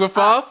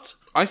 photographed?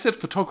 I said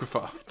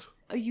photographed.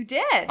 Oh, you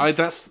did?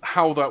 That's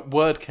how that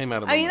word came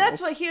out of my mouth.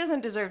 that's what he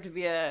doesn't deserve to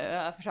be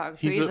a photographer.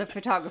 He's a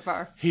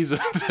photographer. He's a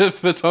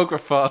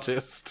photographer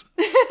artist.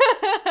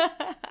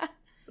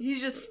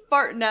 He's just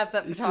farting out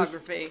that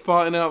photography. He's just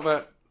farting out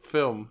that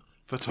film.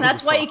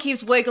 That's why he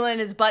keeps wiggling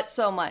his butt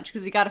so much,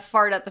 because he got to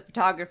fart at the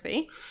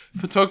photography.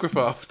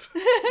 Photographed.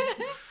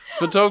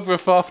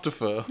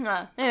 Photographer.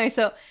 Anyway,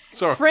 so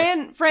Sorry.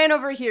 Fran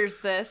overhears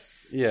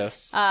this.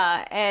 Yes.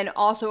 And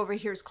also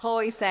overhears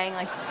Chloe saying,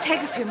 like,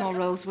 Take a few more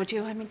rolls, would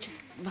you? I mean,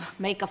 just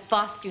make a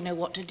fuss. You know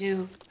what to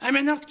do. I'm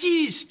an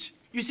artiste.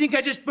 You think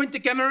I just point the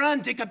camera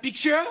and take a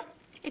picture?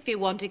 If you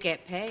want to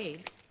get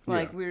paid.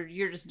 like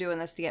you're just doing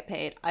this to get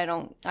paid. I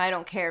don't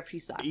care if she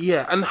sucks.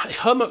 Yeah, and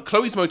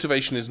Chloe's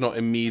motivation is not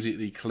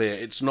immediately clear.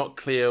 It's not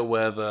clear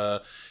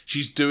whether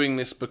she's doing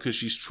this because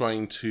she's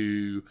trying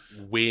to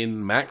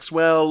win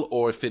Maxwell,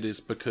 or if it is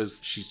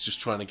because she's just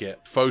trying to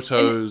get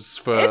photos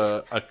for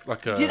a.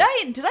 Did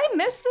I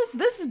miss this?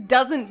 This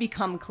doesn't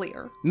become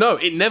clear. No,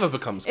 it never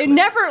becomes clear. It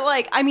never,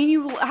 I mean,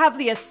 you have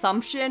the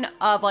assumption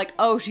of,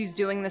 oh, she's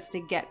doing this to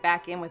get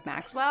back in with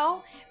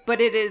Maxwell,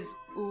 but it is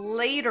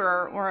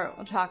later, or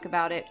we'll talk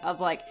about it,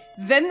 of,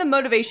 then the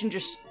motivation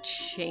just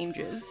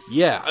changes.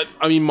 Yeah,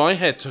 I mean, my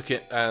head took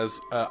it as,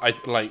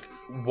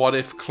 what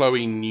if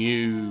Chloe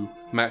knew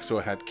Maxwell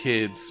had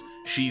kids,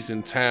 she's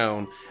in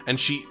town, and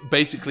she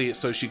basically it's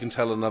so she can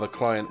tell another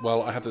client,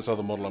 well, I have this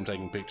other model I'm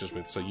taking pictures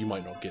with, so you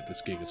might not get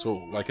this gig at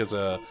all, as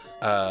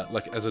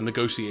a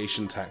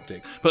negotiation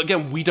tactic. But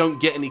again, we don't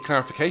get any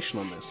clarification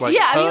on this. Her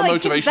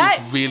motivation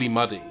is really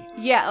muddy.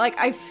 Yeah,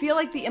 I feel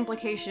like the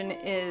implication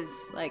is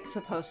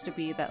supposed to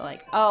be that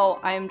oh,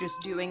 I'm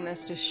just doing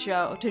this to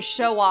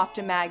show off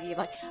to Maggie,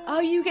 oh,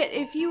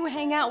 if you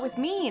hang out with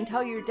me and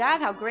tell your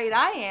dad how great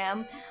I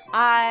am,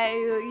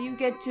 you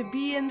get to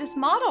be in this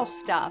model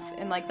stuff,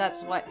 and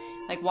that's what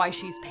why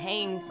she's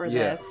paying for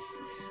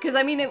this. Because,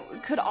 I mean,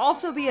 it could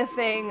also be a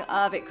thing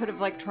of, it could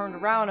have, turned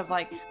around of,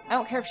 I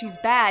don't care if she's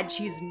bad,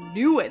 she's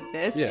new at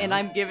this, and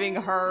I'm giving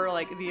her,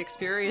 the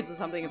experience of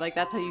something.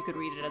 That's how you could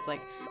read it as,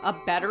 a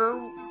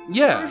better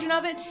version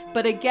of it.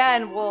 But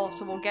again, we'll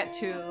get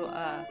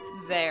to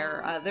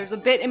there. There's a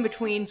bit in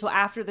between, so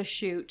after the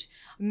shoot,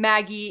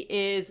 Maggie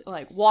is,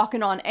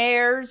 walking on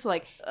airs,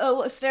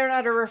 staring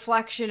at her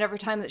reflection every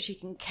time that she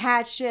can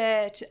catch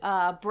it,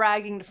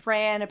 bragging to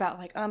Fran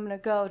about, I'm gonna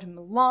go to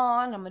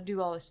Milan, I'm gonna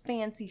do all this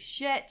fancy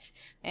shit,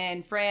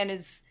 and Fran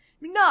is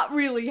not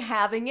really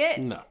having it.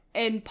 No.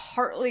 And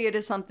partly it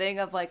is something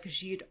of,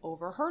 she'd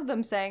overheard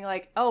them saying,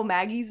 oh,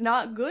 Maggie's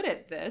not good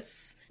at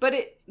this.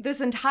 But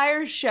this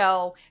entire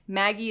show,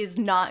 Maggie has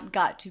not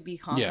got to be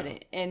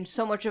confident. Yeah. And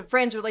so much of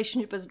Fran's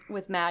relationship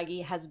with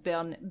Maggie has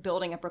been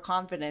building up her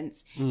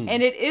confidence.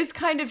 And it is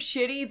kind of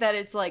shitty that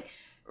it's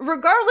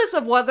regardless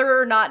of whether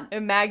or not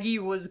Maggie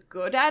was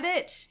good at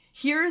it,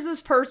 here's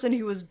this person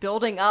who was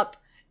building up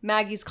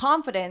Maggie's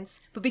confidence,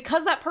 but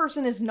because that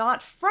person is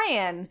not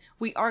Fran,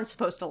 we aren't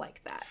supposed to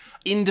like that.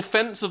 In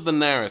defense of the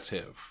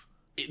narrative,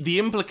 the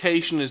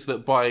implication is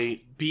that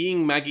by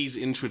being Maggie's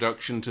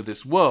introduction to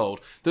this world,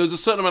 there's a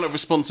certain amount of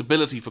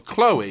responsibility for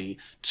Chloe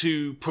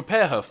to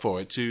prepare her for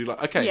it, to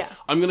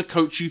I'm going to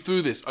coach you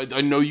through this.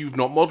 I know you've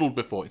not modeled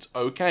before. It's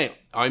okay.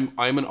 I'm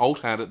an old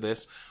hat at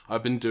this.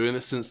 I've been doing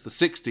this since the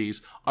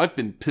 60s. I've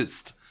been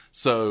pissed.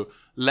 So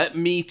let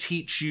me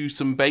teach you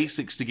some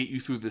basics to get you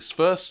through this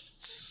first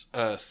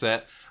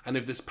set, and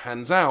if this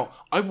pans out,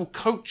 I will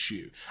coach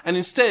you. And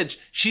instead,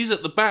 she's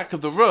at the back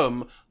of the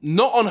room,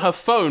 not on her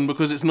phone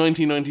because it's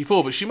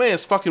 1994, but she may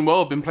as fucking well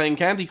have been playing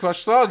Candy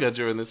Crush Saga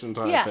during this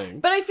entire thing.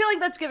 But I feel like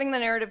that's giving the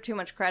narrative too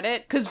much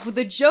credit, because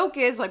the joke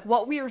is, like,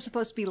 what we were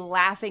supposed to be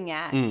laughing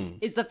at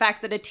is the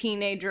fact that a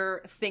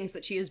teenager thinks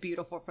that she is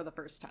beautiful for the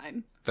first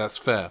time. That's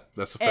fair.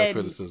 That's a fair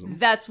criticism.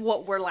 That's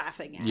what we're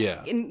laughing at.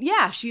 Yeah. And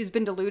yeah, she's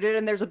been deluded,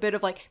 and there's a bit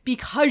of like,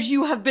 because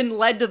you have been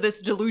led to this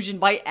delusion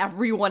by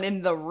everyone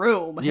in the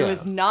room who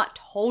has not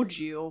told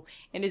you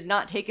and is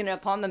not taken it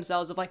upon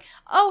themselves of like,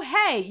 oh,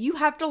 hey, you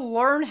have to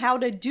learn how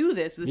to do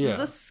this. This is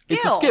a skill.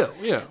 It's a skill,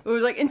 yeah. It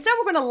was like, instead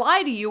we're going to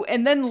lie to you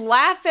and then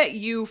laugh at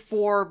you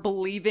for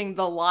believing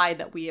the lie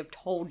that we have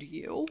told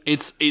you.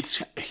 It's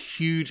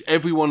huge.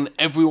 Everyone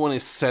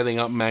is setting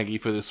up Maggie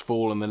for this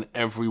fall, and then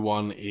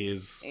everyone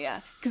is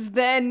Because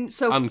then,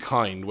 so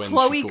unkind when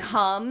Chloe she falls.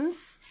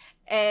 comes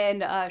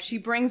and she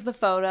brings the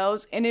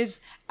photos and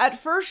is at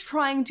first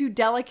trying to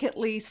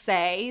delicately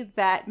say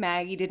that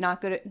Maggie did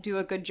not do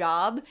a good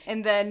job.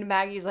 And then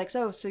Maggie's like,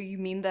 so you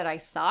mean that I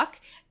suck?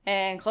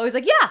 And Chloe's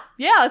like, yeah,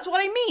 that's what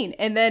I mean.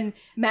 And then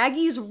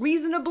Maggie's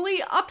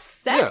reasonably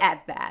upset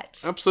at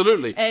that.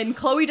 Absolutely. And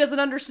Chloe doesn't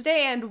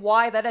understand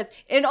why that is.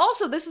 And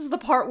also, this is the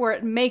part where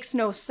it makes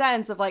no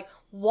sense of like,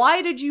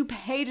 why did you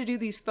pay to do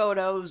these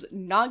photos,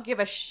 not give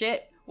a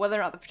shit whether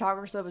or not the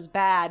photographer said was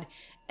bad,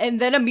 and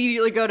then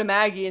immediately go to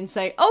Maggie and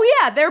say, oh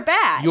yeah, they're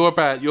bad. You're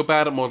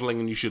bad at modeling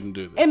and you shouldn't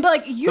do this. And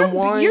like,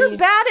 you're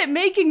bad at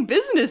making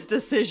business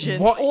decisions.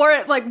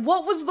 Or like,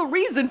 what was the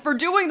reason for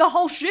doing the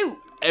whole shoot?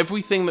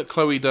 Everything that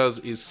Chloe does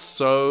is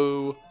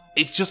so...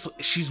 It's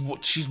just, she's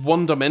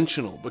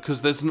one-dimensional,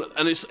 because there's no,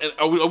 and it's,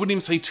 I wouldn't even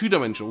say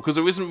two-dimensional, because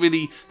there isn't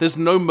really, there's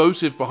no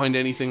motive behind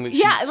anything that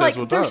she says like,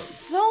 or there's does.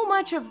 so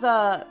much of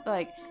the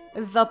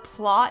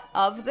plot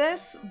of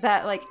this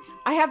that like,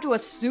 I have to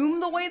assume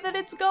the way that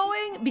it's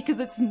going because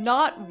it's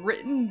not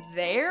written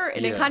there,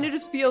 and it kind of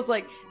just feels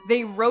like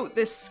they wrote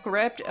this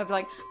script of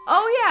like,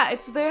 oh yeah,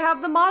 they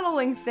have the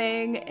modeling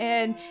thing,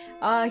 and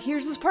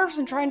here's this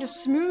person trying to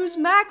smooze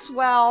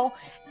Maxwell,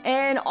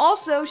 and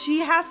also she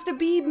has to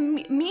be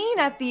mean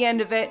at the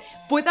end of it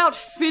without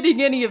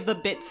fitting any of the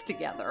bits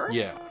together.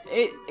 Yeah.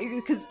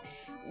 Because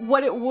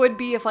what it would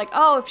be if like,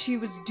 oh, if she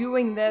was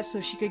doing this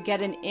so she could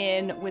get an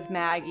in with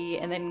Maggie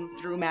and then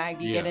through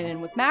Maggie get an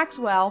in with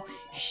Maxwell,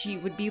 she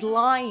would be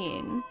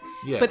lying.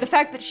 Yeah. But the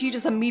fact that she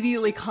just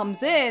immediately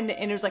comes in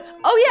and is like,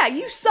 oh yeah,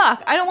 you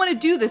suck, I don't want to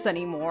do this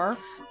anymore.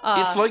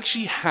 It's like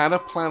she had a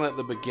plan at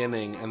the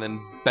beginning and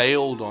then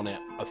bailed on it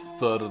a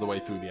third of the way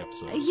through the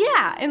episode.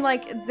 Yeah, and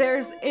like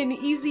there's an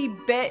easy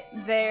bit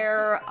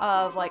there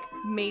of like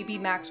maybe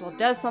Maxwell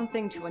does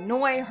something to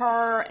annoy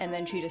her and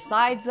then she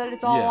decides that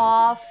it's all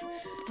off.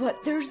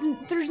 But there's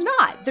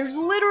not. There's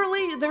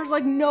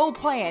like no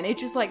plan.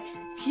 It's just like,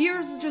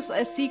 here's just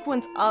a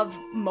sequence of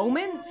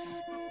moments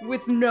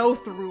with no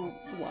through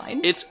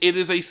line. It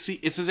is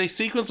a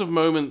sequence of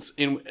moments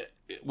in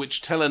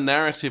which tell a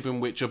narrative in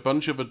which a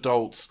bunch of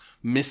adults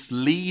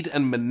mislead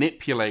and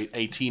manipulate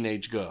a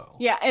teenage girl.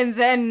 Yeah, and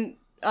then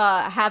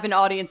have an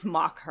audience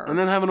mock her. And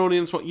then have an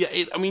audience mock... Yeah,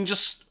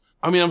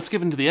 I'm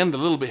skipping to the end a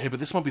little bit here, but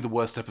this might be the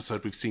worst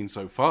episode we've seen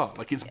so far.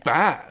 Like, it's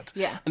bad.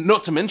 Yeah. And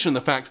not to mention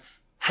the fact,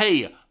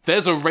 hey,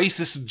 there's a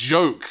racist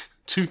joke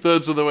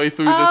 2/3 of the way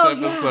through this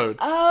episode.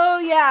 Oh,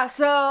 yeah.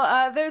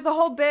 So there's a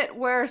whole bit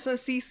where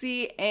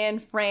Cece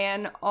and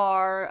Fran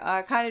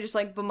are kind of just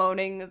like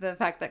bemoaning the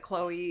fact that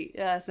Chloe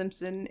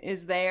Simpson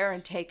is there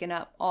and taking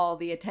up all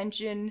the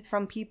attention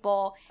from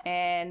people.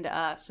 And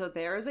so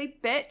there is a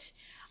bit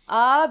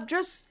of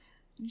just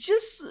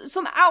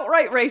some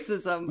outright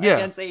racism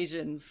against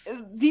Asians.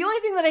 The only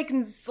thing that I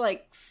can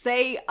like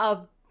say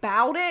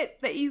about it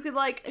that you could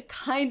like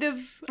kind of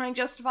try and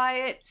justify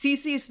it,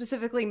 Cece is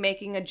specifically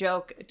making a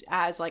joke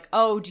as like,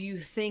 oh, do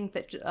you think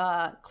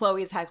that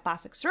Chloe has had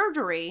plastic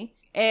surgery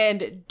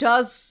and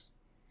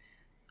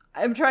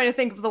I'm trying to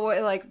think of the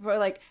way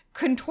like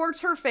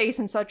contorts her face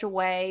in such a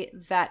way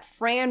that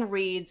Fran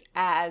reads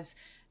as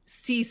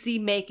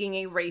Cece making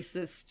a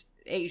racist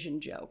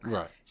Asian joke.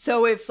 Right.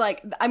 So if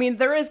like, I mean,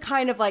 there is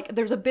kind of like,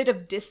 there's a bit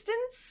of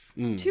distance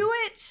to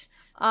it.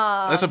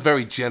 That's a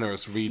very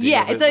generous reading.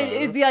 Yeah, of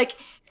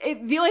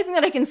the only thing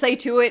that I can say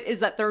to it is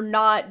that they're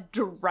not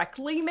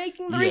directly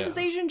making the racist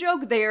Asian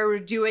joke. They're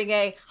doing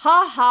a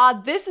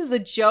ha, this is a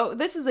joke.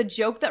 This is a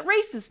joke that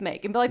racists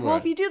make, and be like, well,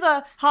 if you do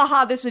the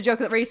ha, this is a joke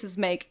that racists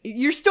make,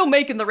 you're still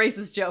making the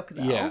racist joke,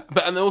 though. Yeah,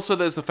 but and also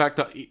there's the fact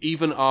that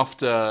even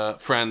after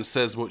Fran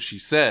says what she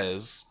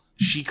says,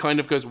 she kind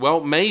of goes, well,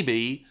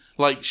 maybe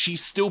like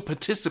she's still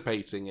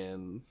participating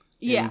in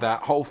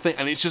that whole thing,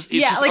 and it's just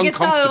like uncomfortable. It's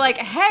not like,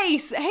 hey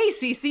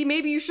Cece,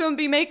 maybe you shouldn't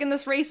be making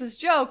this racist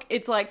joke.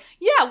 It's like,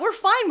 yeah, we're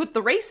fine with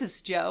the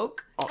racist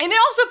joke. And it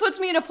also puts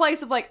me in a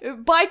place of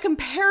like, by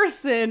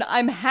comparison,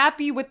 I'm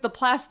happy with the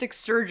plastic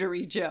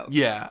surgery joke.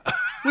 Yeah.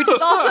 Which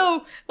is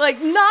also like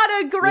not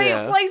a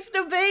great place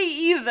to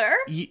be either.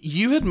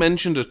 You had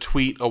mentioned a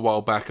tweet a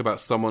while back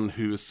about someone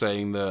who was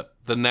saying that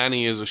The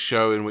Nanny is a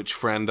show in which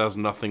Fran does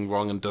nothing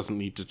wrong and doesn't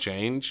need to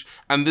change.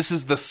 And this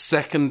is the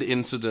second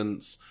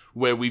incidence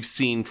where we've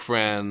seen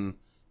Fran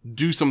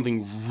do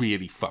something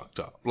really fucked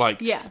up.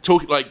 Like,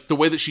 like the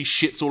way that she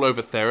shits all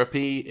over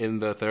therapy in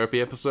the therapy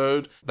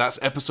episode, that's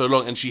episode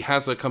long, and she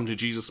has her come to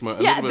Jesus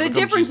moment. Yeah, the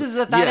difference is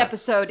that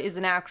episode is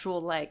an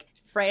actual, like,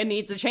 Fran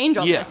needs a change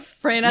on this.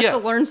 Fran has to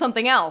learn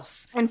something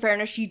else. In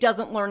fairness, she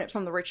doesn't learn it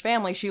from the rich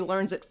family. She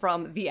learns it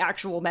from the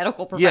actual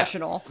medical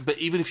professional. Yeah, but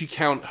even if you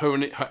count her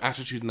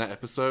attitude in that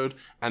episode,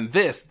 and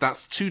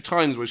that's 2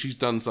 times where she's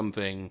done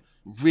something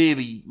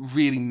really,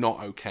 really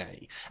not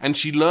okay. And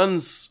she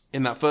learns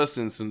in that first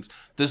instance,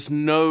 there's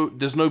no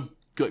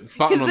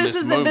button on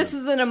this moment. This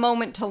isn't a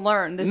moment to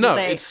learn.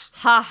 It's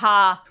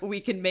ha-ha, we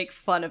can make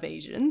fun of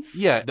Asians.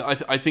 Yeah,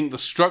 I think the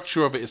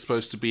structure of it is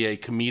supposed to be a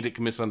comedic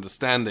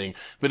misunderstanding,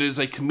 but it is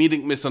a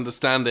comedic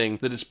misunderstanding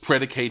that is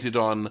predicated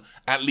on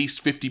at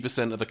least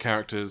 50% of the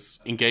characters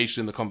engaged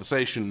in the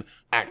conversation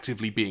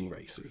actively being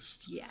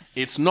racist. Yes.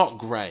 It's not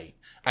great.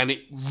 And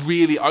it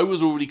really, I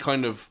was already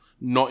kind of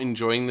not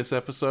enjoying this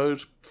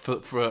episode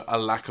for a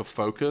lack of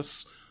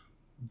focus.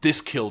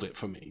 This killed it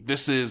for me.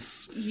 This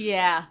is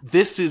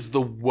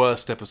the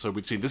worst episode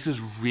we've seen. This is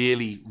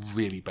really,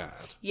 really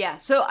bad. Yeah.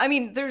 So, I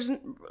mean, there's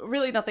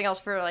really nothing else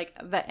for, like,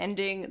 the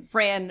ending.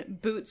 Fran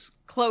boots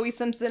Chloe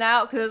Simpson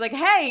out because it's like,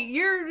 hey,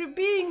 you're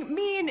being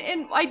mean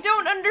and I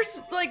don't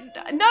understand, like,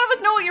 none of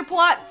us know what your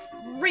plot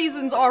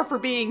reasons are for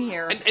being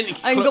here.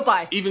 And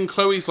goodbye. Even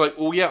Chloe's like,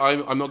 oh yeah,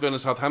 I'm not going to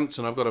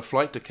Southampton. I've got a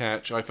flight to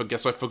catch. I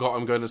forgot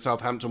I'm going to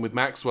Southampton with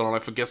Maxwell, and I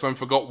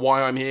forgot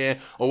why I'm here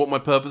or what my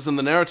purpose in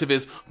the narrative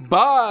is.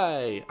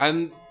 Bye!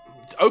 And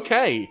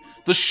okay,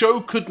 the show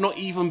could not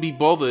even be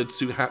bothered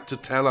to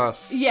tell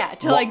us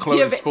what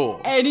Chloe's for.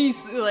 Any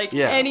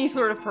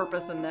sort of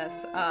purpose in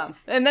this.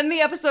 And then the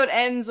episode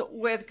ends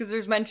with, because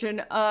there's mention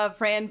of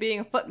Fran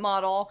being a foot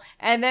model,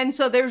 and then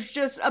so there's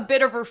just a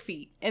bit of her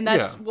feet, and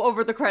that's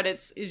over the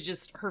credits is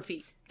just her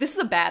feet. This is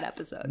a bad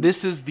episode.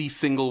 This is the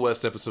single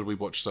worst episode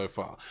we've watched so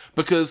far,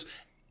 because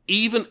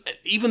even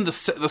the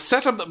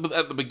setup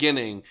at the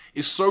beginning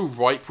is so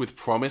ripe with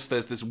promise.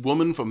 There's this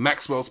woman from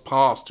Maxwell's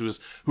past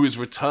who is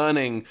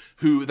returning,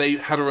 who they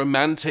had a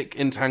romantic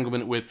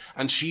entanglement with,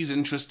 and she's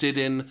interested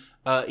in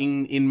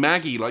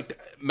Maggie. Like,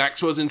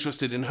 Maxwell's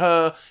interested in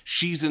her.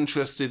 She's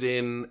interested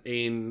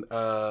in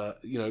I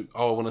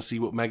want to see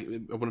what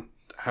Maggie. I want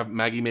to have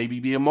Maggie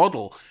maybe be a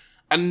model,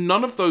 and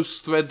none of those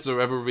threads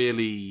are ever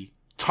really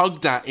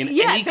tugged at in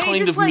any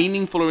kind of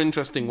meaningful or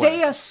interesting way.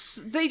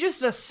 They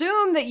just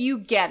assume that you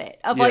get it.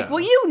 Like, well,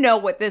 you know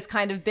what this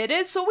kind of bit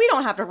is, so we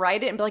don't have to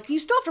write it. And be like, you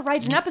still have to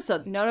write an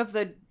episode. None of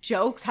the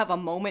jokes have a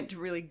moment to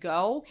really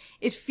go.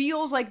 It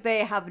feels like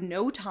they have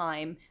no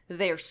time.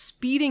 They're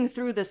speeding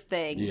through this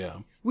thing. Yeah.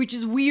 Which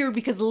is weird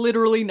because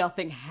literally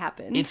nothing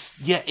happens.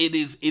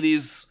 It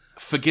is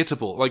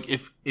forgettable. Like,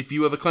 if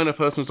you are the kind of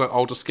person who's like,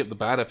 I'll just skip the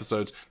bad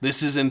episodes,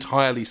 this is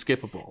entirely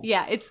skippable.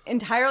 Yeah, it's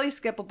entirely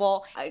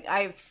skippable.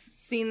 I've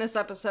seen this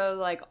episode,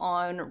 like,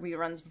 on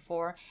reruns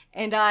before,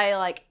 and I,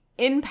 like,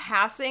 in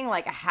passing,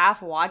 like,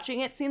 half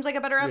watching it seems like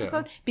a better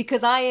episode,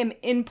 because I am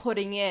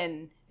inputting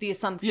in the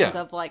assumptions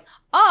of, like,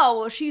 oh,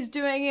 well, she's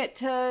doing it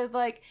to,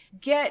 like,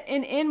 get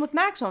in with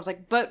Maxwell. I was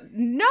like, but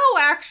no,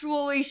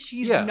 actually,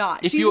 she's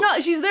not.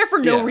 She's there for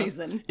no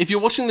reason. If you're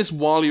watching this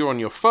while you're on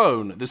your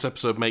phone, this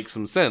episode makes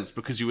some sense,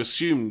 because you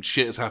assume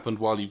shit has happened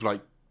while you've,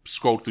 like,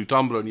 scrolled through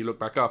Tumblr and you look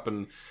back up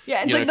and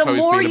it's like the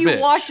more you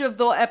watch of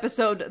the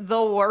episode,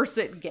 the worse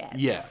it gets.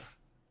 Yeah.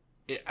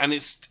 And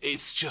it's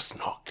just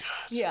not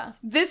good. Yeah.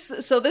 This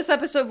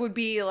episode would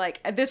be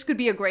like, this could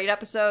be a great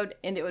episode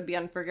and it would be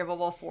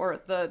unforgivable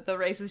for the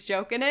racist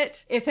joke in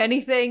it. If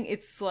anything,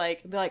 it's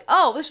like, be like,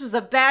 oh, this was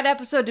a bad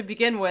episode to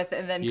begin with,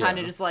 and then kind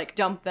of just like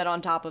dump that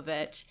on top of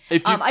it.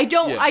 I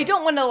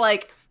don't want to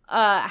like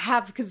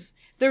have, because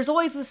there's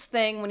always this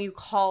thing when you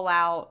call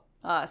out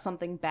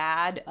something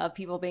bad of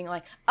people being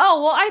like,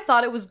 oh, well, I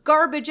thought it was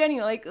garbage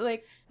anyway.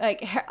 Like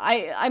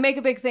I make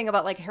a big thing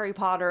about like Harry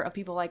Potter, of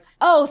people like,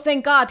 oh,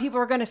 thank God people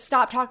are going to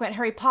stop talking about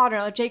Harry Potter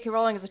and like J.K.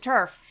 Rowling is a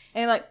TERF.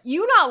 And like,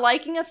 you not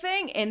liking a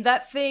thing and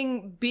that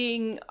thing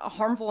being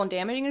harmful and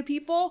damaging to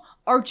people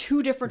are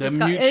two different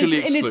discussions.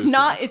 And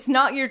it's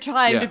not your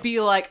time to be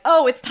like,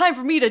 oh, it's time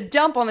for me to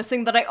dump on this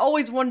thing that I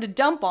always wanted to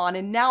dump on,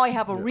 and now I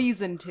have a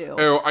reason to.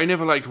 Oh, I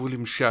never liked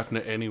William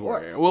Shatner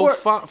anyway.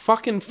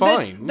 Fucking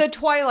fine. The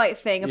Twilight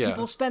thing of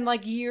people spend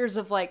like years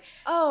of like,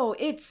 oh,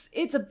 it's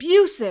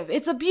abusive.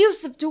 It's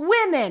abusive to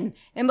women.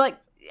 And like,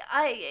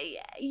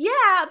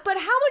 but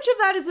how much of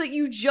that is that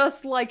you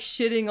just like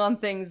shitting on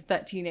things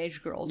that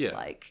teenage girls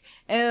like,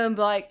 and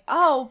like,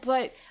 oh,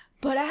 but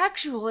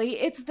actually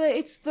it's the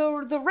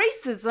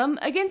racism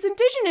against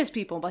indigenous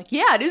people. I'm like,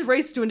 yeah, it is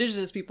racist to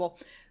indigenous people.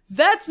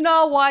 That's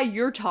not why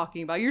you're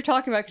talking about. You're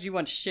talking about because you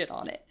want to shit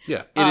on it.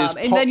 Yeah, it is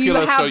popular, and then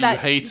you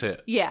hate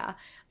it. Yeah.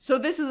 So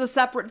this is a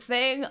separate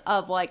thing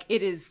of like,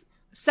 it is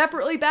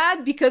separately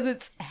bad because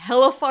it's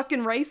hella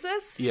fucking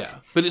racist. Yeah,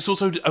 but it's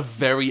also a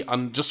very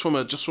just from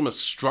a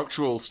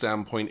structural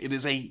standpoint, it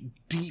is a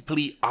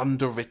deeply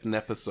underwritten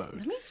episode.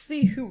 Let me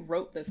see who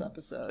wrote this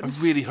episode. I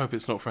really hope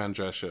it's not Fran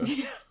Drescher.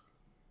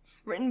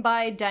 Written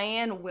by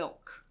Diane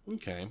Wilk.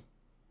 Okay.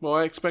 Well,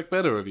 I expect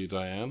better of you,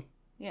 Diane.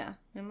 Yeah.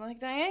 I'm like,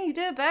 Diane, you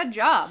did a bad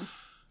job.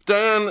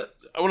 Diane,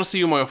 I want to see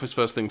you in my office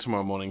first thing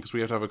tomorrow morning because we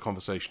have to have a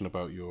conversation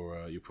about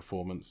your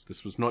performance.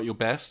 This was not your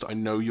best. I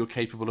know you're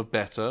capable of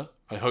better.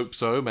 I hope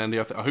so, Mandy.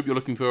 I hope you're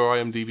looking through her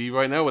IMDb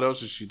right now. What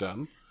else has she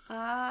done?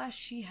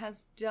 She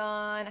has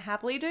done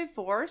Happily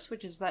Divorced,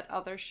 which is that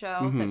other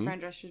show that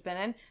Fran Drescher's been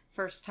in.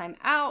 First Time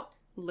Out,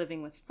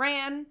 Living with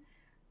Fran,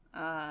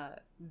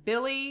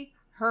 Billy,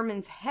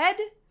 Herman's Head,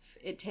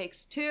 It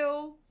Takes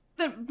Two.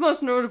 The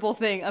most notable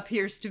thing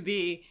appears to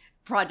be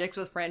projects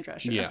with Fran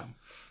Drescher. Yeah.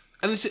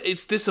 And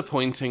it's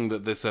disappointing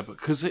that this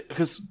episode,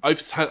 because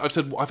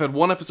I've had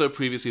one episode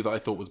previously that I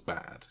thought was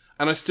bad,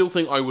 and I still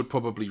think I would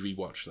probably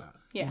rewatch that.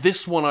 Yeah.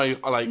 This one I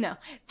like. No,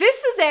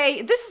 this is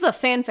a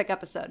fanfic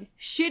episode.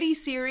 Shitty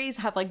series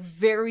have like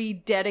very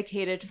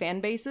dedicated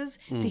fan bases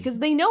because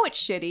they know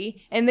it's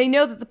shitty and they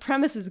know that the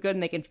premise is good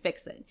and they can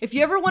fix it. If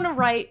you ever want to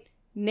write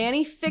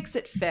nanny fix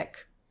it fic,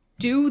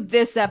 do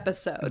this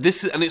episode. And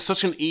it's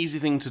such an easy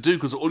thing to do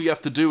because all you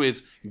have to do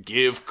is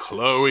give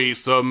Chloe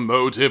some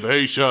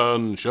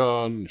motivation.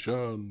 Shun.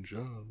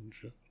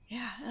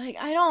 Yeah, like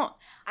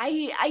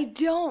I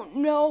don't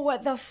know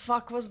what the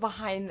fuck was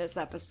behind this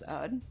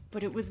episode,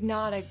 but it was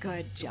not a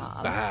good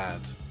job.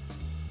 Bad.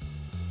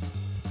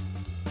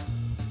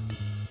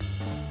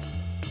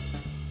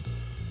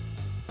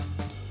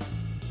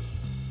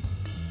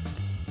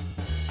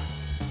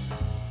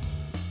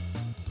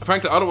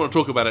 Frankly, I don't want to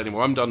talk about it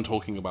anymore. I'm done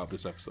talking about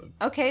this episode.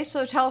 Okay,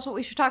 so tell us what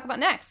we should talk about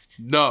next.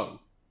 No.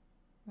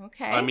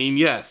 Okay. I mean,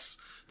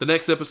 yes. The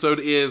next episode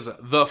is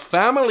The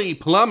Family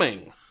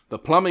Plumbing. The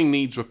plumbing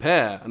needs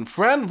repair, and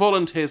Fran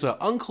volunteers her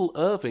Uncle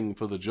Irving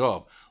for the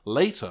job.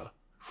 Later,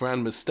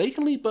 Fran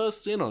mistakenly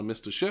bursts in on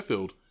Mr.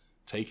 Sheffield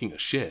taking a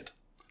shit.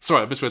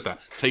 Sorry, I misread that.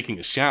 Taking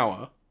a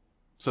shower.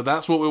 So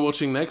that's what we're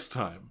watching next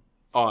time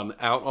on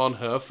Out on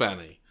Her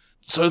Fanny.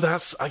 So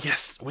that's, I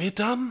guess, we're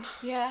done?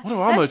 Yeah. What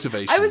are our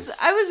motivations?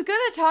 I was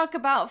gonna talk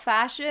about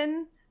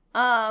fashion.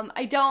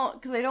 I don't,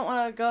 because I don't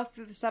want to go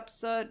through this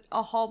episode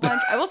a whole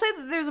bunch. I will say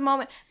that there's a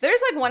moment,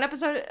 there's like one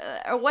episode,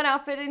 or one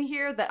outfit in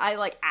here that I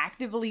like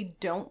actively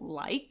don't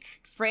like.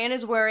 Fran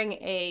is wearing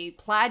a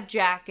plaid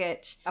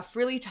jacket, a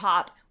frilly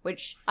top,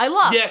 which I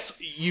love. Yes,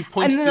 you pointed this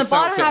out. And then the this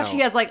bottom outfit half, out. she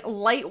has like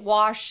light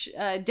wash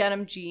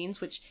denim jeans,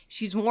 which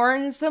she's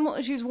worn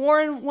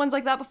ones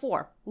like that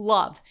before.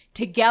 Love.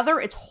 Together,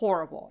 it's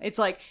horrible. It's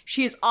like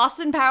she has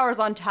Austin Powers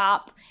on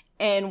top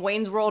and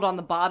Wayne's World on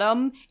the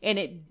bottom, and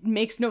it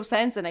makes no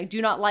sense, and I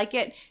do not like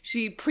it.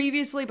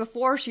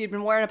 Before, she had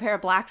been wearing a pair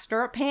of black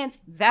stirrup pants.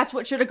 That's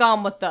what should have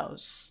gone with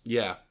those.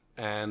 Yeah,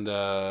 and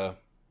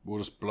we'll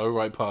just blow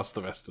right past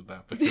the rest of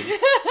that because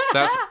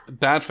that's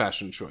bad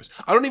fashion choice.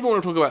 I don't even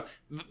want to talk about...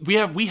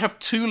 We have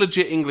two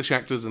legit English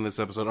actors in this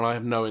episode, and I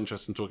have no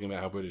interest in talking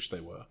about how British they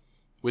were.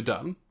 We're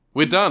done.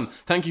 We're done.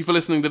 Thank you for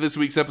listening to this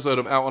week's episode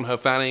of Out on Her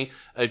Fanny.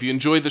 If you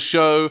enjoyed the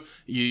show,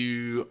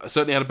 you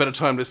certainly had a better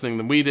time listening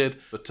than we did,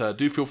 but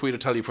do feel free to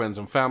tell your friends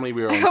and family.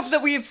 I hope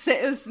that we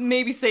have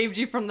maybe saved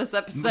you from this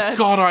episode.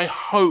 God, I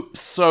hope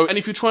so. And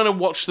if you're trying to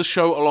watch the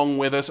show along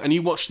with us and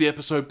you watch the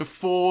episode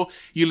before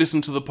you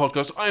listen to the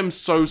podcast, I am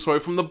so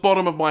sorry. From the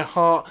bottom of my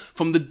heart,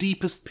 from the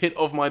deepest pit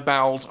of my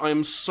bowels, I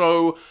am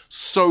so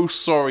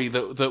sorry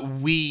that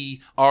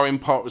we are in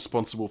part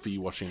responsible for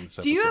you watching this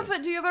episode.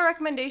 Do you have a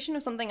recommendation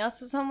of something else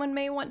that someone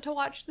may want to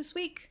watch this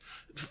week?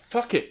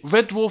 Fuck it.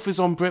 Red Dwarf is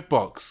on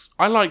BritBox.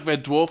 I like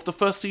Red Dwarf. The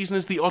first season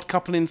is The Odd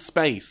Couple in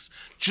Space.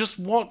 Just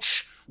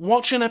watch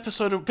an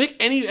episode pick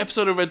any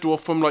episode of Red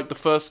Dwarf from like the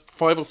first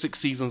 5 or 6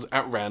 seasons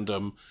at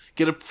random.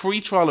 Get a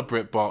free trial of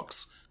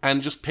BritBox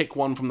and just pick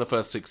one from the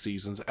first 6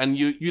 seasons. And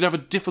you'd have a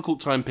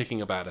difficult time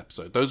picking a bad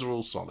episode. Those are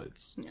all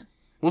solids. Yeah.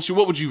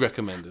 What would you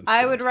recommend instead?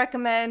 I would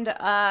recommend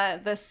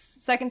the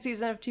second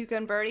season of Tuca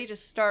and Birdie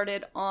just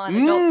started on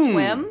Adult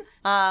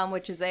Swim,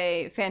 which is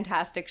a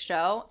fantastic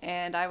show,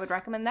 and I would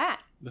recommend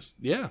that.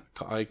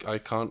 I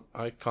can't.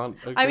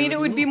 I mean, it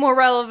would be more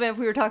relevant if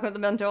we were talking about the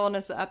mental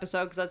illness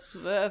episode because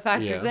that's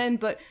factors in,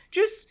 but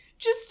just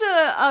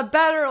a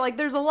better, like,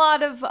 there's a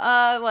lot of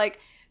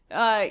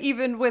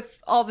even with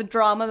all the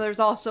drama, there's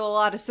also a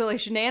lot of silly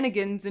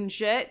shenanigans and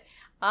shit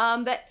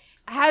that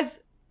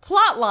has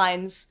plot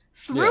lines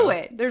through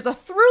it. There's a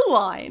through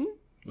line.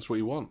 That's what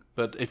you want.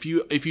 But if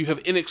you have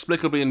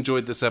inexplicably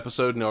enjoyed this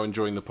episode and are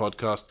enjoying the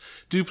podcast,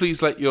 do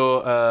please let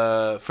your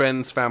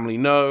friends, family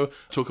know.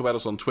 Talk about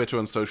us on Twitter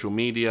and social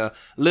media.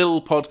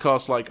 Little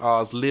podcasts like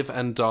ours live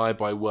and die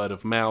by word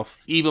of mouth,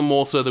 even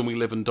more so than we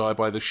live and die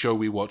by the show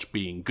we watch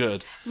being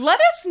good. Let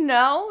us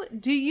know,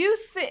 do you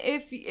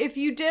if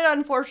you did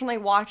unfortunately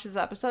watch this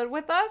episode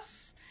with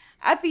us,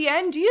 at the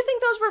end, do you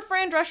think those were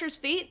Fran Drescher's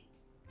feet?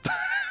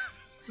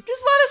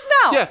 Just let us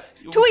know.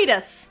 Yeah. Tweet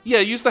us. Yeah,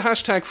 use the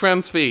hashtag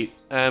FransFeet.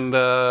 and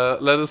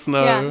let us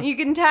know. Yeah, you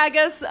can tag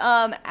us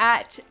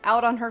at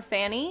Out on Her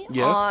Fanny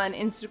Yes. on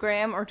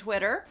Instagram or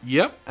Twitter.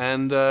 Yep,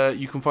 and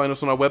you can find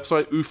us on our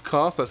website,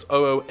 oofcast, that's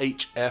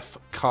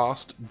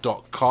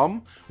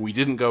oohfcast.com. We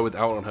didn't go with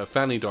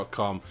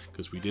outonherfanny.com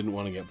because we didn't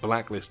want to get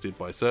blacklisted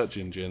by search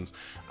engines.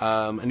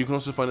 And you can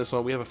also find us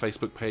on, we have a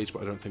Facebook page,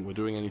 but I don't think we're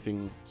doing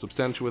anything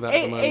substantial with that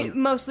at the moment. It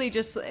mostly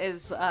just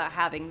is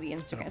having the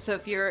Instagram. So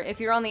if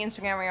you're on the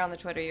Instagram or you're on the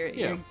Twitter,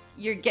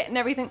 you're getting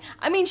everything.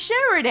 I mean,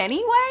 share it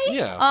anyway.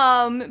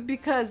 Yeah.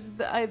 Because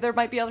there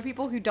might be other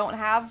people who don't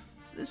have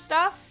the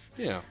stuff.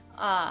 Yeah.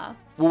 Well,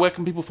 where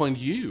can people find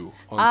you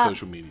on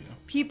social media?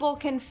 People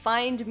can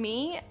find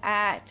me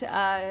at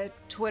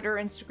Twitter,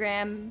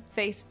 Instagram,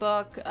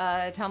 Facebook,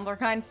 Tumblr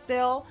kind of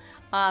still,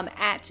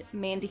 at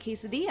Mandy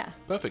Quesadilla.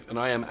 Perfect. And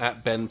I am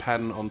at Ben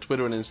Padden on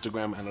Twitter and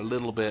Instagram and a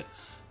little bit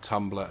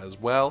Tumblr as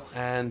well.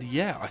 And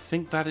yeah, I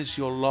think that is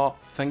your lot.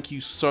 Thank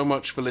you so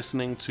much for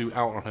listening to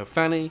Out on Her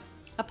Fanny,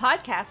 a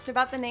podcast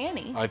about the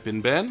nanny. I've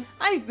been Ben.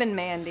 I've been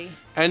Mandy.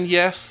 And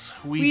yes,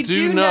 we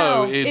do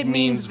know it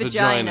means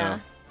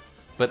vagina.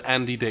 But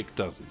Andy Dick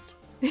doesn't.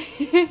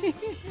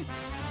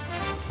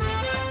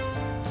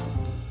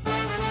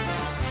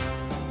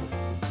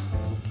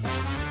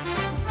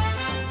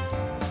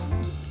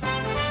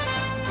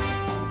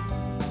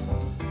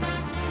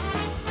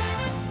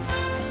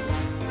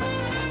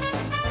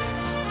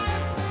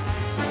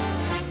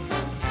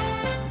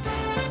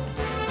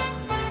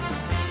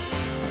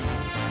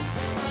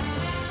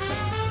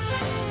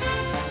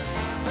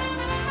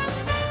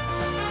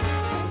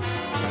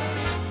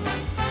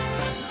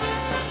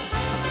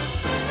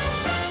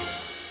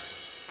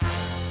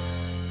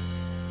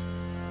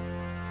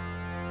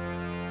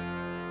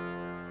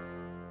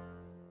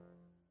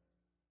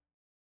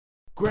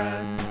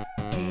 Grand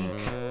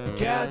Geek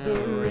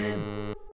Gathering.